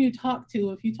on whom you talk to,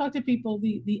 if you talk to people,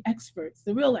 the experts,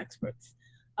 the real experts,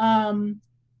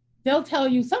 they'll tell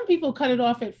you some people cut it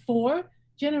off at 4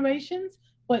 generations,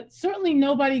 but certainly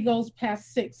nobody goes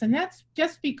past 6. And that's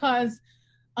just because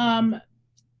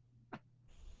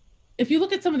if you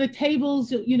look at some of the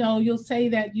tables, you'll say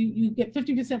that you get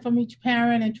 50% from each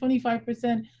parent and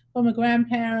 25% from a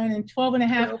grandparent and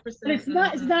 12.5%.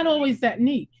 But it's not always that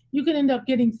neat. You can end up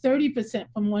getting 30%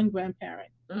 from one grandparent.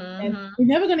 And you're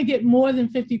never going to get more than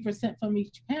 50% from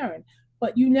each parent,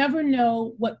 but you never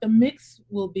know what the mix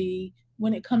will be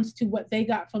when it comes to what they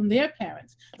got from their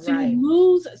parents. So you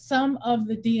lose some of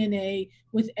the DNA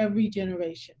with every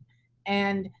generation.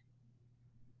 And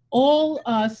all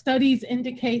studies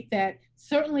indicate that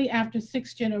certainly after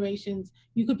 6 generations,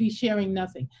 you could be sharing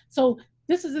nothing. So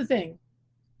this is the thing.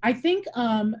 I think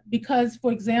because,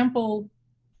 for example,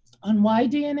 on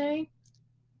Y-DNA,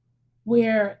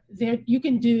 where you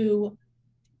can do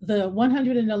the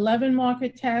 111 marker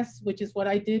test, which is what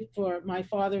I did for my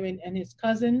father and his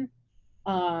cousin,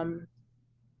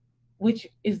 which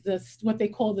is what they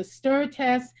call the STIR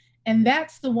test, and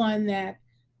that's the one that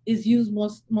is used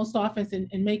most often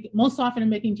in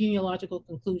making genealogical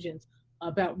conclusions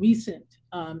about recent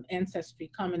ancestry,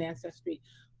 common ancestry.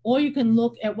 Or you can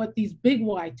look at what these big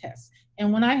Y tests.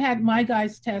 And when I had my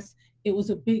guys' test, it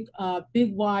was a big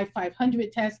Y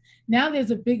 500 test. Now there's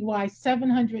a big Y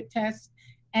 700 test,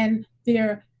 and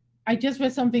I just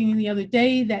read something the other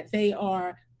day that they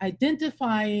are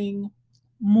identifying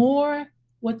more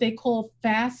what they call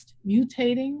fast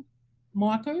mutating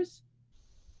markers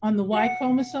on the Y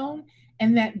chromosome,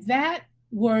 and that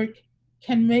work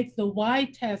can make the Y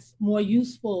test more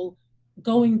useful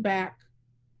going back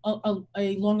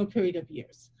a longer period of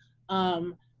years.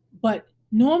 But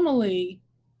normally,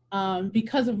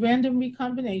 because of random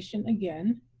recombination,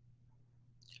 again,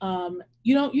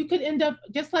 you could end up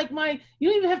just like you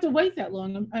don't even have to wait that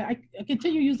long. I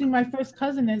continue using my first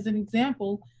cousin as an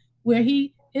example, where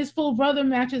his full brother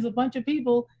matches a bunch of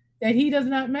people that he does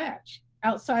not match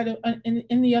outside of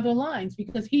in the other lines,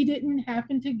 because he didn't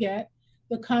happen to get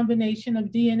the combination of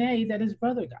DNA that his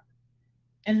brother got.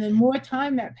 And the more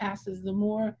time that passes, the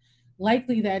more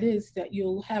likely that is that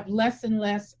you'll have less and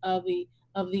less of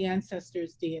the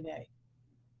ancestor's DNA.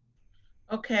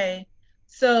 Okay,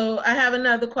 so I have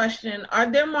another question. Are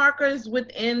there markers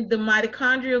within the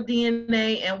mitochondrial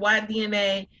DNA and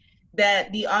Y-DNA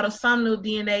that the autosomal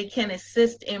DNA can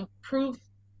assist in proof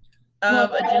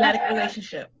of a genetic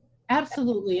relationship?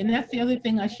 Absolutely, and that's the other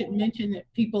thing I should mention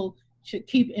that people should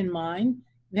keep in mind,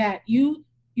 that you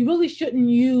really shouldn't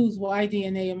use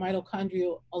Y-DNA and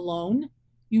mitochondrial alone.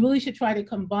 you really should try to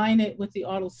combine it with the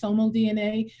autosomal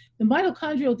DNA, the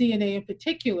mitochondrial DNA in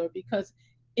particular, because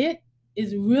it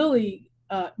is really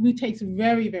mutates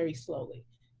very, very slowly.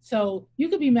 So you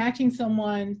could be matching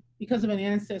someone because of an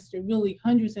ancestor really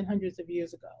hundreds and hundreds of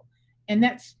years ago. And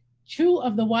that's true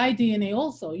of the Y DNA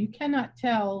also. You cannot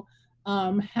tell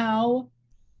how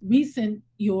recent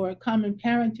your common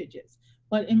parentage is.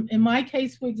 But in my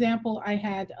case, for example, I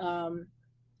had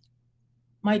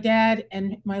my dad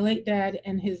and my late dad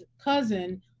and his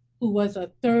cousin, who was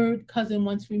a third cousin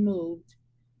once removed.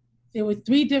 There were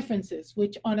 3 differences,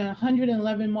 which on a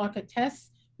 111 marker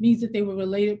test means that they were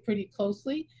related pretty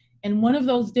closely. And one of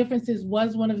those differences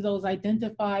was one of those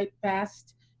identified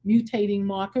fast mutating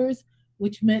markers,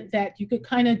 which meant that you could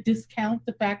kind of discount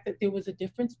the fact that there was a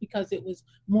difference because it was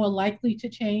more likely to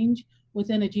change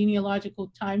within a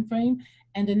genealogical time frame.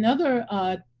 And another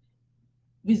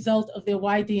result of their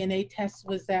Y-DNA test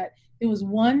was that there was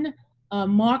one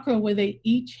marker where they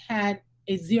each had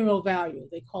a 0 value.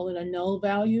 They call it a null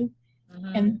value.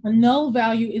 Mm-hmm. And a null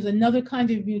value is another kind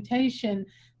of mutation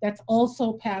that's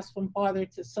also passed from father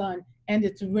to son, and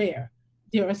it's rare.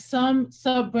 There are some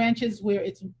sub-branches where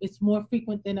it's more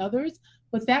frequent than others,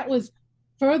 but that was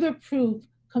further proof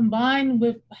combined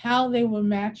with how they were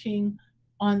matching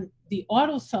on the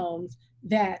autosomes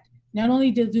that not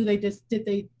only did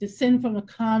they descend from a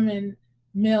common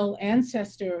male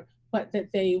ancestor, but that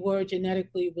they were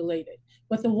genetically related.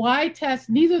 But the Y test,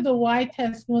 neither the Y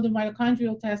test nor the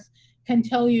mitochondrial test can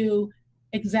tell you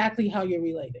exactly how you're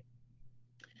related.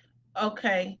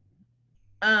 Okay.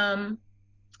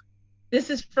 This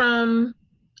is from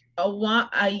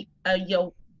Yawa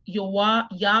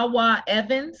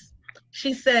Evans.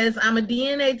 She says, I'm a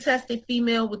DNA tested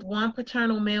female with one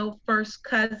paternal male first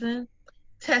cousin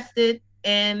tested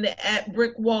and at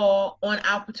brick wall on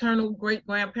our paternal great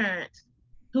grandparents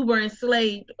who were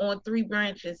enslaved on 3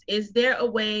 branches. Is there a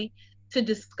way to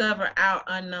discover our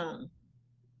unknown?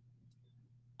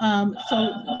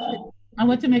 So I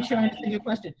want to make sure I understand your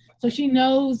question. So she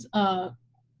knows how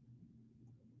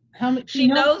many. She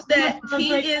knows that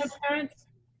he is.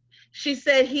 She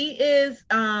said he is.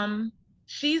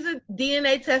 She's a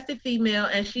DNA tested female,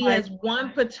 and she has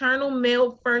one paternal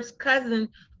male first cousin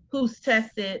who's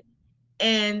tested,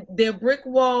 and their brick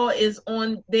wall is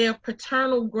on their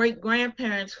paternal great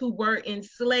grandparents who were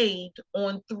enslaved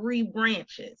on 3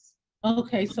 branches.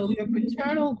 Okay, so your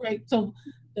paternal great, so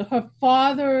her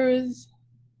father's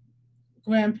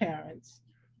grandparents.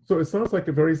 So it sounds like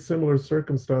a very similar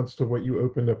circumstance to what you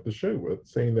opened up the show with,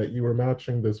 saying that you were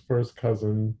matching this first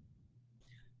cousin.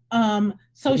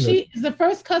 So she is the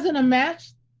first cousin a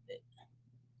match?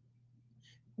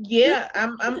 Yeah,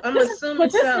 I'm assuming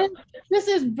so. This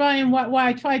is, Brian, why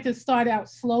I tried to start out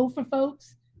slow for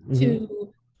folks, mm-hmm.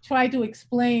 to try to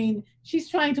explain. She's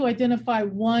trying to identify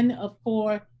one of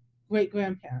 4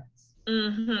 great-grandparents.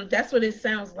 Mm-hmm. That's what it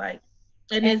sounds like.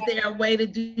 And is there a way to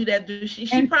do that?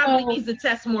 She probably needs to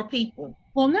test more people.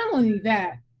 Well, not only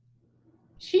that,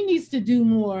 she needs to do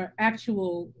more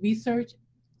actual research.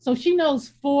 So she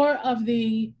knows 4 of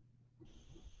the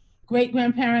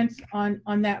great-grandparents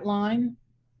on that line.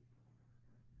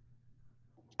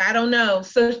 I don't know.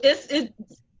 So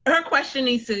her question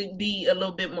needs to be a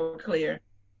little bit more clear.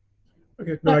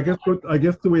 Okay. No, I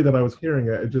guess the way that I was hearing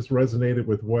it just resonated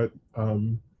with what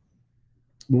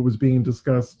was being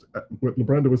discussed, what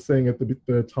LaBrenda was saying at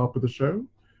the top of the show,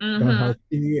 mm-hmm. about how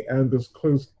he and this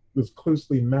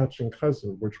closely matching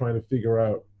cousin were trying to figure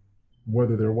out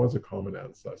whether there was a common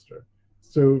ancestor.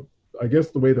 So I guess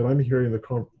the way that I'm hearing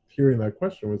that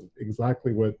question was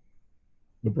exactly what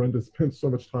LaBrenda spent so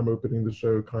much time opening the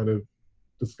show, kind of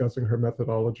discussing her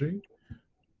methodology.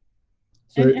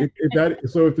 So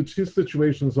if the 2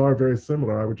 situations are very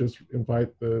similar, I would just invite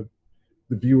the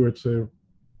viewer to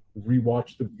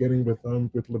rewatch the beginning with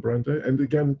LaBrenda. And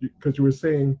again, because you were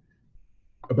saying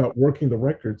about working the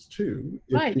records too.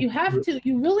 Right, you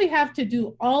really have to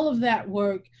do all of that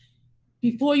work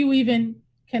before you even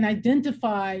can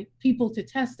identify people to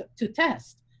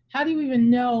test. How do you even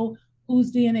know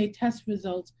whose DNA test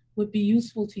results would be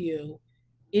useful to you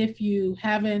if you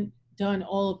haven't done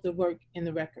all of the work in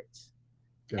the records?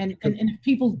 Yeah. And if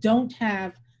people don't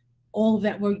have all of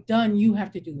that work done, you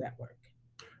have to do that work.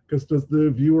 Because does the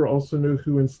viewer also know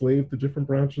who enslaved the different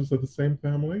branches of the same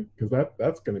family? Because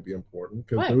that's going to be important.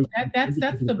 Right. That's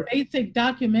the basic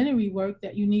documentary work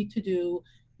that you need to do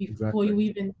before you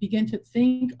even begin to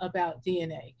think about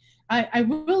DNA. I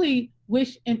really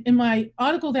wish, in my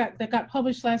article that got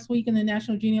published last week in the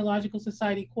National Genealogical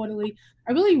Society Quarterly,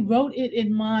 I really wrote it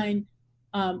in mind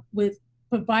with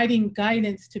providing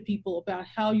guidance to people about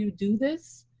how you do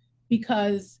this,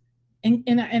 because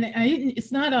and I didn't,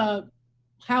 it's not a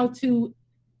how to,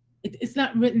 it's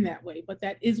not written that way, but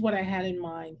that is what I had in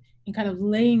mind in kind of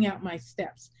laying out my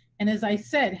steps. And as I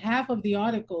said, half of the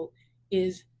article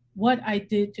is what I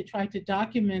did to try to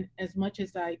document as much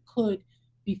as I could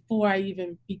before I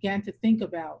even began to think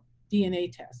about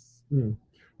DNA tests.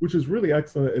 Which is really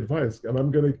excellent advice. And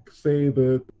I'm going to say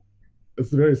that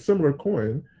it's a very similar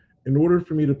coin. In order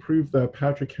for me to prove that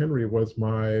Patrick Henry was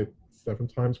my 7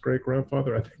 times great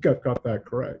grandfather, I think I've got that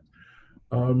correct.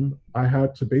 I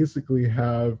had to basically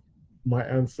have my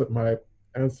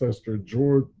ancestor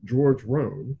George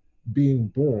Roan being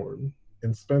born,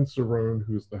 and Spencer Roan,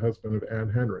 who's the husband of Anne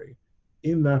Henry,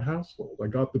 in that household. I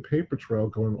got the paper trail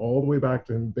going all the way back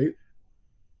to him.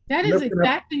 That is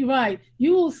exactly right.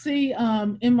 You will see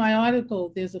in my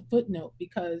article, there's a footnote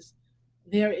because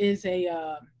there is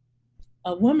a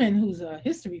woman who's a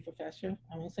history professor,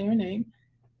 I won't say her name,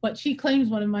 but she claims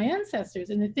one of my ancestors.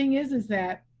 And the thing is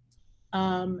that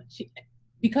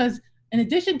because in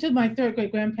addition to my 3rd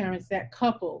great grandparents, that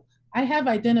couple, I have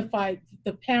identified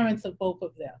the parents of both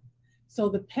of them. So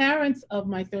the parents of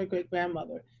my 3rd great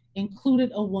grandmother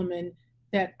included a woman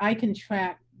that I can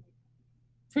track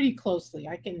pretty closely.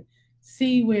 I can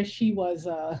see where she was,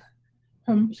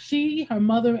 her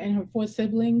mother and her 4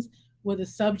 siblings were the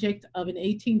subject of an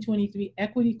 1823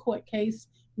 equity court case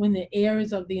when the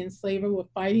heirs of the enslaver were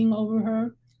fighting over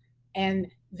her. And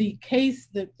the case,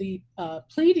 the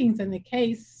pleadings in the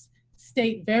case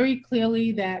state very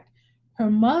clearly that her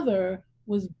mother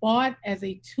was bought as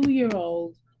a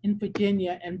 2-year-old in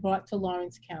Virginia and brought to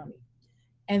Lawrence County,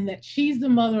 and that she's the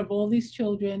mother of all these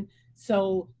children.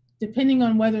 So depending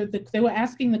on whether they were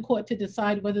asking the court to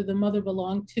decide whether the mother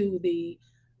belonged to the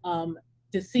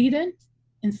decedent,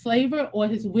 enslaver, or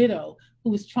his widow,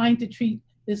 who was trying to treat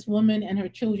this woman and her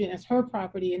children as her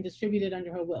property and distribute it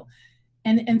under her will.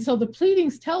 And so the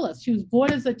pleadings tell us she was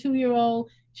bought as a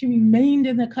 2-year-old. She remained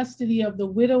in the custody of the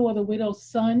widow or the widow's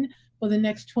son for the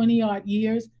next 20-odd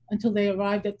years until they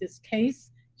arrived at this case.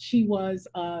 She was,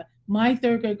 my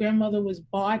 3rd great grandmother was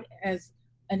bought as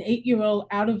an 8-year-old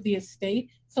out of the estate.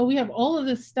 So we have all of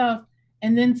this stuff.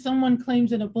 And then someone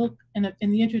claims in a book, in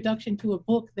the introduction to a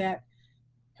book, that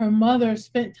her mother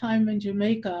spent time in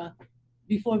Jamaica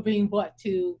before being brought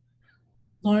to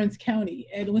Lawrence County,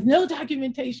 and with no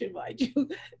documentation, mind you.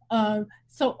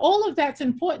 So all of that's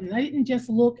important. I didn't just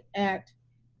look at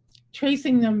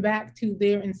tracing them back to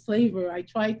their enslaver.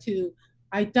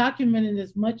 I documented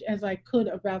as much as I could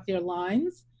about their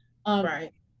lines.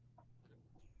 Right.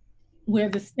 Where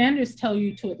the standards tell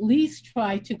you to at least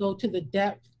try to go to the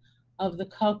depth of the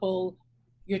couple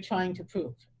you're trying to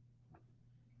prove.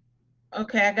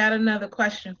 Okay, I got another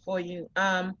question for you.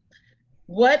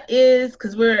 What is,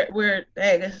 because hey,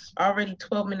 there's already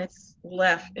 12 minutes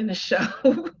left in the show.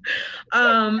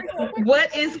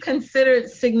 What is considered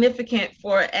significant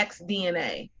for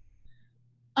X-DNA?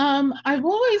 I've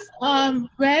always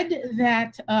read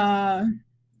that,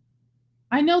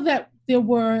 I know that there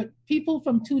were people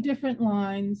from 2 different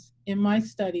lines in my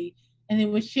study, and they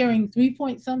were sharing 3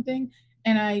 point something,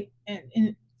 and I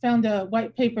found a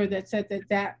white paper that said that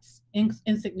that's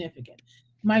insignificant.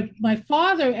 My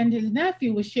father and his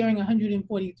nephew was sharing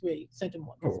 143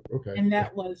 centimorgans. Oh, okay. And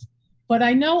that was, but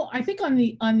I think on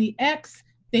the X,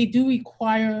 they do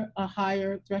require a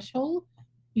higher threshold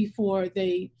before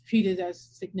they treat it as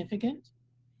significant.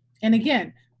 And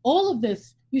again, all of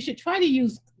this, you should try to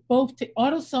use both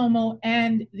autosomal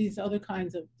and these other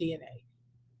kinds of DNA.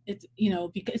 It's,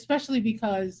 especially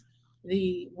because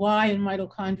the Y and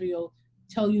mitochondrial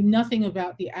tell you nothing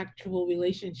about the actual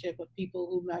relationship of people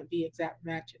who might be exact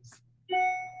matches.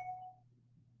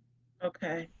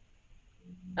 Okay.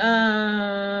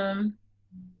 Trying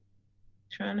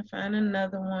to find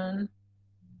another one.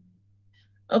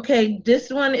 Okay, this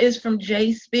one is from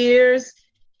Jay Spears.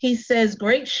 He says,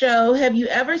 great show. Have you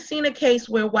ever seen a case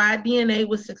where Y-DNA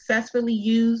was successfully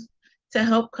used to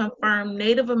help confirm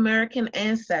Native American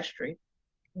ancestry?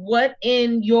 What,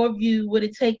 in your view, would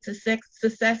it take to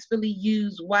successfully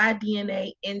use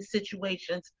Y-DNA in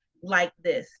situations like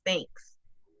this? Thanks.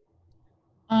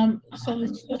 So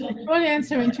the short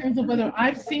answer in terms of whether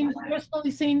I've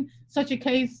personally seen such a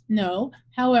case, no.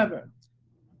 However,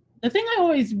 the thing I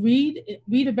always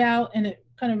read about, and it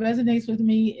kind of resonates with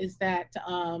me, is that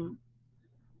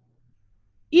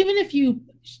even if you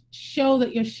show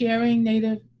that you're sharing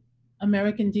Native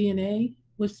American DNA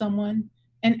with someone,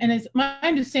 and it's my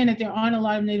understanding that there aren't a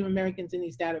lot of Native Americans in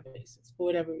these databases for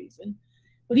whatever reason,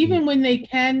 but even when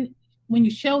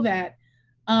you show that,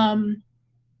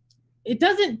 it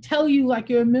doesn't tell you like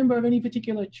you're a member of any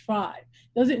particular tribe.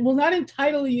 Will not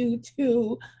entitle you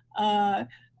to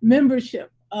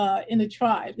membership in a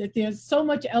tribe, that there's so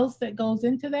much else that goes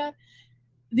into that.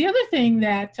 The other thing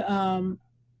that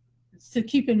to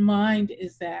keep in mind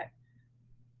is that,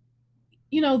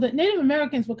 the Native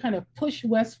Americans were kind of pushed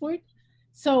westward.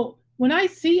 So when I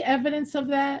see evidence of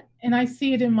that, and I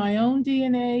see it in my own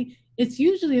DNA, it's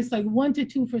like 1 to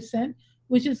 2%,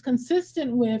 which is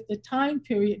consistent with the time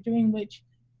period during which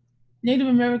Native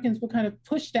Americans were kind of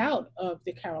pushed out of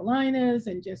the Carolinas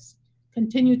and just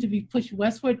continue to be pushed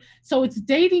westward. So it's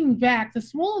dating back, the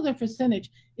smaller the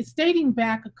percentage, it's dating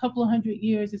back a couple of hundred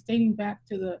years. It's dating back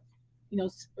to the,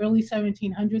 early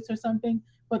 1700s or something.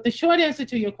 But the short answer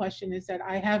to your question is that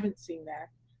I haven't seen that.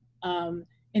 And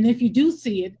if you do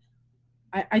see it,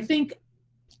 I think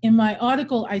in my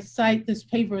article, I cite this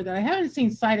paper that I haven't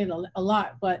seen cited a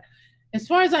lot, but as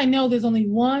far as I know, there's only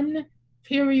one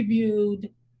peer-reviewed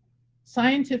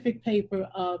scientific paper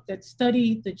that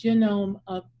studied the genome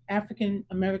of African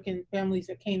American families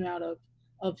that came out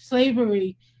of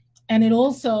slavery, and it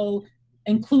also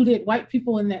included white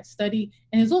people in that study.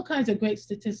 And there's all kinds of great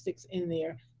statistics in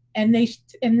there, and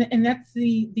that's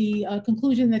the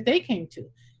conclusion that they came to,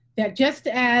 that just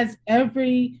as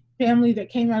every family that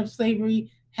came out of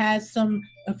slavery has some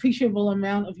appreciable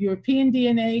amount of European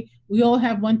DNA, we all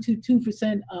have 1 to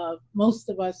 2% of, most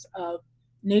of us, of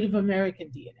Native American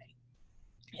DNA.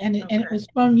 And it was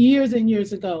from years and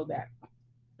years ago that.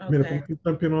 I mean, if I can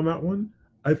jump in on that one,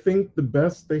 I think the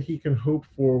best that he can hope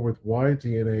for with Y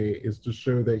DNA is to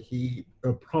show that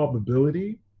a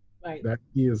probability that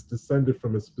he is descended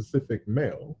from a specific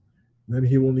male. Then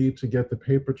he will need to get the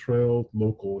paper trail,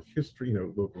 local history,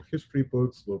 local history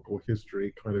books, local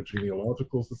history kind of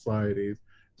genealogical societies,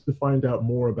 to find out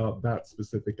more about that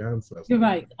specific ancestor. You're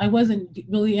right. I wasn't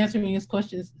really answering his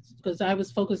questions because I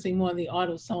was focusing more on the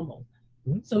autosomal.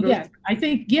 So yes, I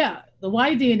think, the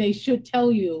Y DNA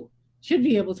should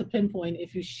be able to pinpoint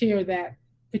if you share that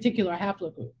particular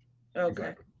haplogroup.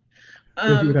 Okay.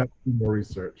 You would have to do more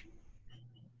research.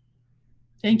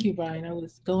 Thank you, Brian. I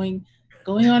was going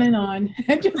on and on.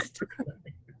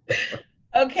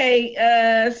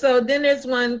 Okay, so then there's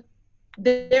one.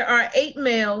 There are 8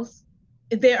 males.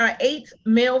 There are 8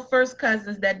 male first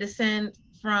cousins that descend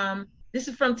from. This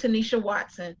is from Tanisha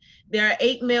Watson. There are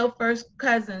 8 male first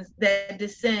cousins that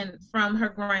descend from her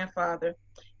grandfather.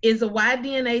 Is a Y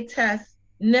DNA test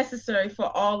necessary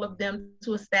for all of them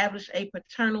to establish a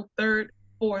paternal 3rd,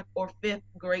 4th, or 5th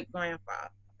great grandfather?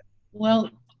 Well,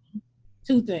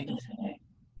 2 things.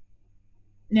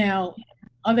 Now,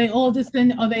 are they all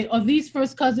are these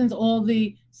first cousins all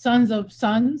the sons of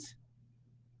sons?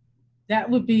 That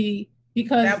would be,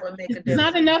 because it's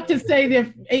not enough to say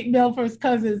they're 8 male first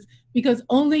cousins, because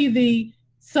only the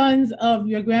sons of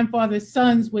your grandfather's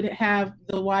sons would have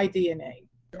the Y DNA.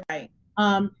 Right.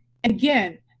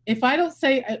 Again, if I don't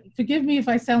say, forgive me if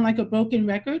I sound like a broken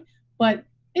record, but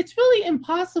it's really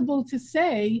impossible to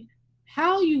say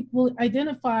how you will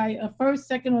identify a 1st,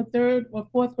 2nd, or 3rd, or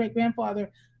 4th great grandfather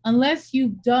unless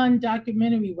you've done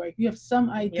documentary work. You have some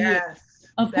idea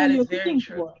of who you're looking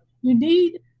for. You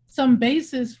need some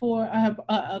basis for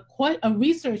a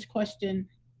research question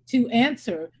to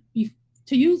answer,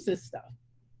 to use this stuff.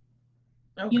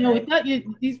 Okay. It's not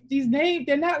these names,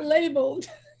 they're not labeled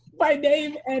by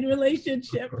name and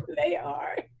relationship. They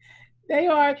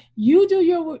are, you do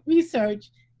your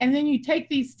research, and then you take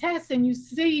these tests and you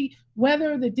see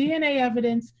whether the DNA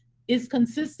evidence is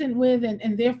consistent with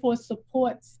and therefore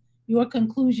supports your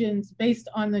conclusions based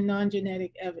on the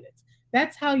non-genetic evidence.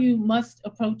 That's how you must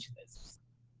approach this.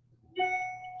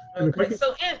 Okay,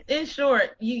 so in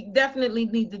short, you definitely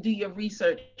need to do your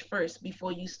research first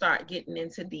before you start getting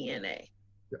into DNA.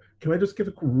 Can I just give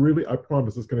I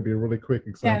promise it's going to be a really quick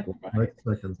example. 9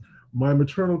 seconds. My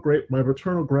maternal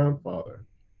grandfather.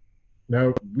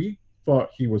 Now, we thought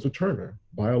he was a Turner,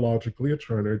 biologically a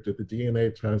Turner, did the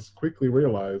DNA test, quickly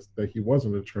realized that he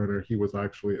wasn't a Turner, he was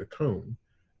actually a Cone.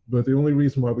 But the only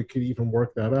reason why we could even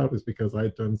work that out is because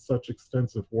I'd done such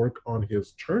extensive work on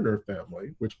his Turner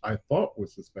family, which I thought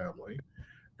was his family.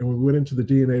 And when we went into the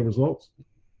DNA results,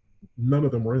 none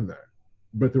of them were in there.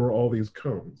 But there were all these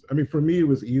Cones. I mean, for me, it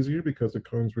was easier because the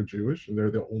Cones were Jewish, and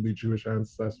they're the only Jewish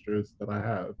ancestors that I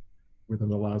have within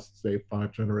the last, say,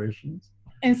 5 generations.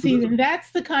 And see, and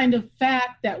that's the kind of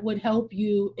fact that would help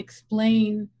you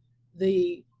explain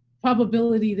the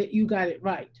probability that you got it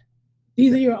right.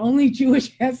 These are your only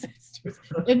Jewish ancestors.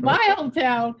 In my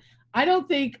hometown, I don't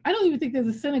even think there's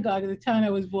a synagogue in the town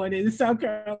I was born in South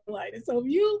Carolina. So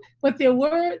but there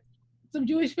were some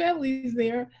Jewish families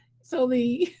there. So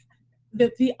the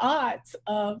odds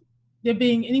of there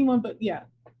being anyone but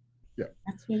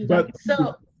that's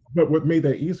what but what made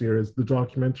that easier is the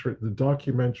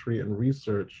documentary and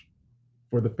research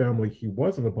for the family he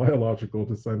wasn't a biological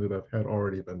descendant of had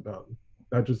already been done.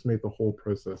 That just made the whole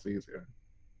process easier.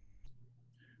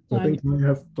 So I think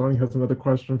Donnie has another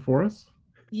question for us.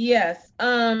 Yes.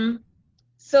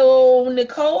 So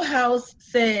Nicole House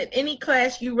said, any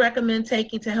class you recommend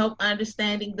taking to help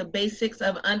understanding the basics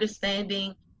of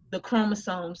understanding the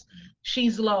chromosomes?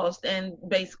 She's lost, and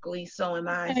basically so am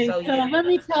I. Okay, so yeah. let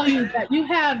me tell you that you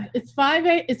have, it's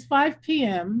 5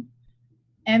 p.m.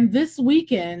 and this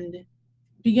weekend,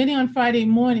 beginning on Friday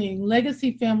morning,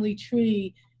 Legacy Family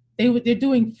Tree, they're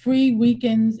doing free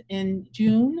weekends in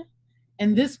June,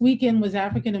 and this weekend was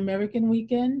African American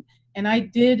weekend, and I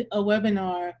did a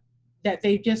webinar that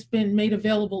they've just been made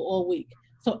available all week.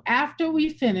 So after we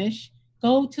finish,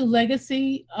 go to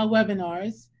Legacy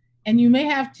webinars, and you may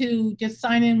have to just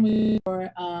sign in with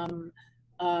your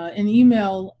an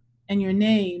email and your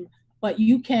name, but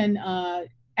you can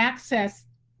access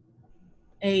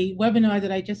a webinar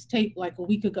that I just taped like a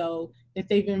week ago that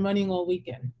they've been running all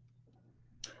weekend.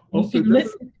 Also,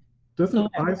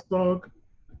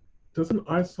 doesn't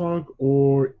ISOG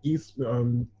or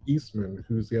Eastman,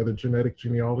 who's the other genetic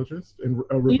genealogist, and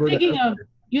Roberta?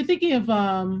 You're thinking of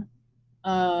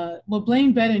well,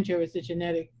 Blaine Bettinger is the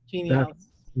genetic genealogist.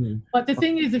 But the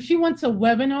thing is, if she wants a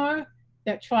webinar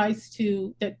that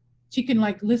she can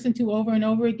like listen to over and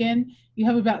over again, you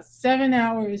have about 7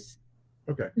 hours.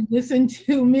 Okay. To listen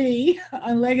to me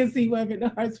on Legacy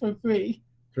webinars for free.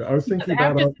 Sure. I was thinking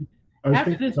about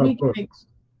books.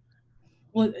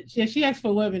 Well, yeah, she asked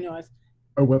for webinars.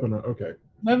 Oh, webinar. Okay.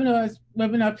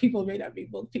 Webinar people may not be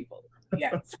book people.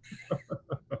 Yes.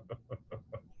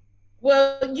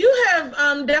 Well, you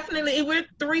have definitely, we're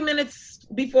 3 minutes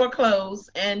before close,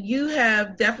 and you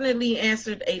have definitely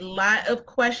answered a lot of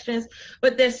questions,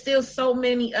 but there's still so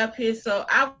many up here. So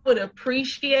I would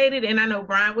appreciate it, and I know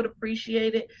Brian would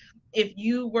appreciate it, if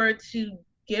you were to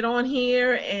get on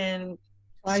here and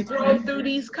scroll through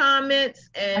these comments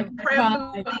and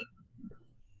prayerfully.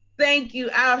 Thank you.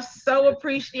 I so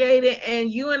appreciate it.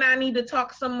 And you and I need to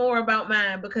talk some more about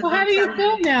mine, because how do you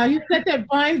feel now? You said that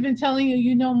Brian's been telling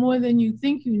you know more than you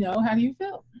think you know. How do you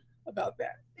feel about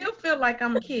that? I still feel like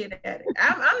I'm a kid at it.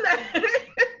 I'm not.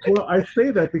 Well, I say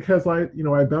that because I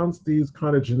bounce these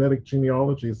kind of genetic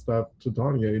genealogy stuff to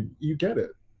Donia. You get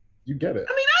it. You get it.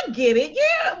 I mean, I get it.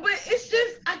 Yeah, but it's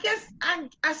just, I guess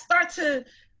I start to,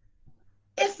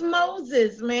 it's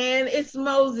Moses, man. It's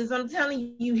Moses. I'm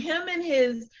telling you, him and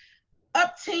his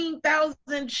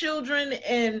 18,000 children,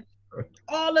 and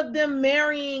all of them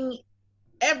marrying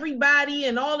everybody,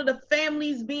 and all of the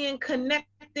families being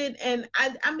connected, and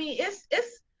I mean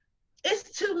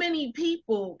it's too many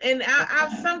people, and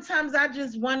I sometimes I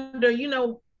just wonder,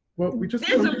 well,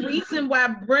 there's a reason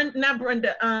why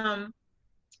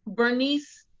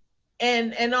Bernice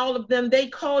and all of them, they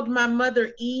called my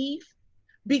mother Eve.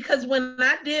 Because when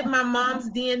I did my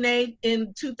mom's DNA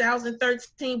in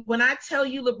 2013, when I tell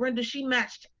you, LaBrenda, she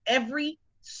matched every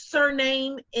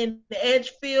surname in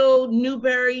Edgefield,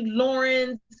 Newberry,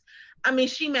 Lawrence. I mean,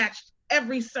 she matched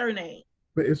every surname.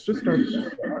 But it's just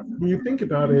when you think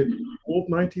about it, Old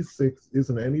 96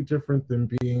 isn't any different than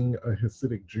being a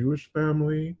Hasidic Jewish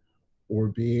family or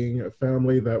being a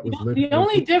family that was living. The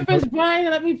only difference, Brian,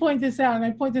 let me point this out, and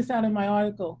I point this out in my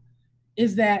article,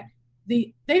 is that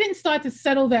they didn't start to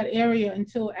settle that area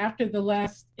until after the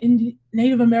last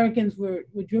Native Americans were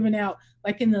driven out,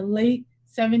 like in the late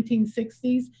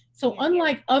 1760s. So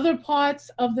unlike other parts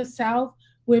of the South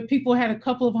where people had a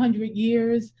couple of 100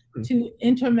 years to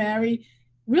intermarry,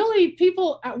 really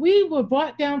we were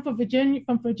brought down from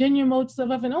Virginia most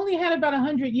of us, and only had about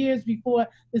 100 years before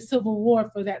the Civil War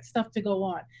for that stuff to go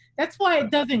on. That's why it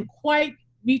doesn't quite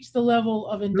reach the level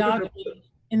of endogamy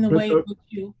in the way which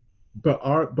you. But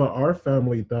our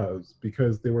family does,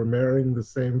 because they were marrying the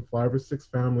same 5 or 6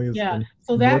 families. Yeah,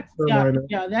 so that's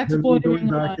that's bordering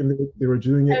back, and they were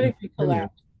doing it in Virginia.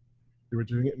 They were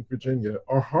doing it in Virginia.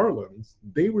 Our Harlans,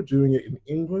 they were doing it in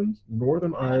England,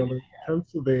 Northern Ireland,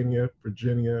 Pennsylvania,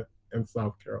 Virginia, and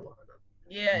South Carolina.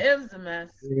 Yeah, it was a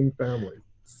mess. Same family.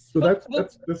 So that's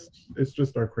it's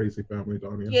just our crazy family,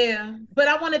 Donia. Yeah, but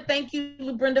I want to thank you,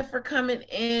 LaBrenda, for coming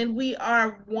in. We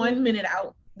are 1 minute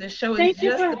out. The show is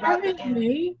just about to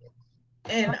end.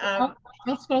 And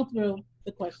let's go through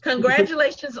the questions.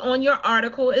 Congratulations on your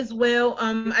article as well.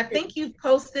 I think you've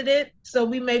posted it, so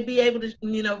we may be able to,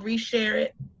 reshare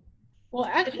it. Well,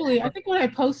 actually, I think when I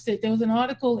posted, there was an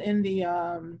article in the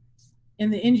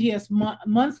NGS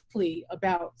Monthly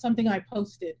about something I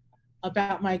posted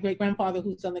about my great-grandfather,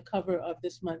 who's on the cover of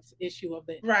this month's issue of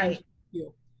the Right.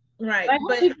 NGS. Right. But I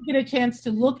hope people get a chance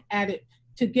to look at it,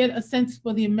 to get a sense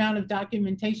for the amount of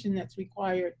documentation that's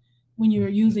required when you're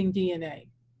using DNA.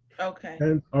 Okay.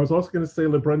 And I was also going to say,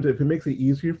 LaBrenda, if it makes it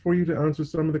easier for you to answer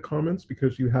some of the comments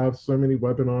because you have so many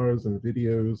webinars and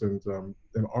videos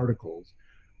and articles,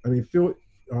 I mean, feel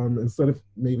instead of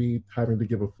maybe having to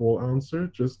give a full answer,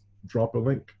 just drop a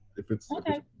link if it's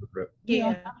Okay. if it's appropriate.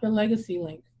 Yeah, the legacy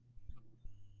link.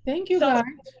 Thank you, guys.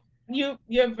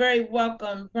 You're very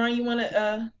welcome. Brian, you want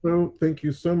to? So thank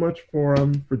you so much for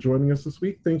joining us this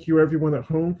week. Thank you everyone at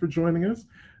home for joining us.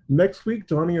 Next week,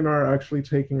 Donnie and I are actually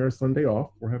taking our Sunday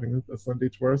off. We're having a Sunday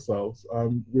to ourselves.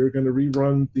 We're going to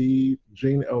rerun the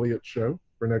Jane Elliott show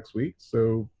for next week,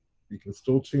 so you can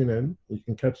still tune in. You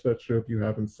can catch that show if you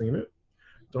haven't seen it.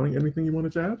 Donnie, anything you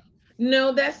wanted to add?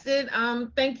 No, that's it.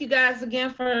 Thank you guys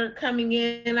again for coming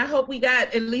in. I hope we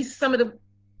got at least some of the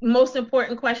most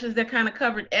important questions that kind of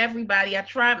covered everybody. I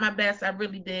tried my best. I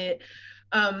really did.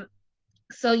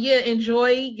 So yeah,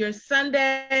 enjoy your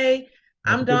Sunday.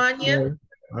 I'm Danya.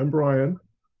 I'm Brian.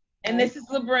 And this is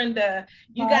LaBrenda.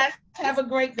 You guys have a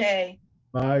great day.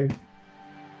 Bye.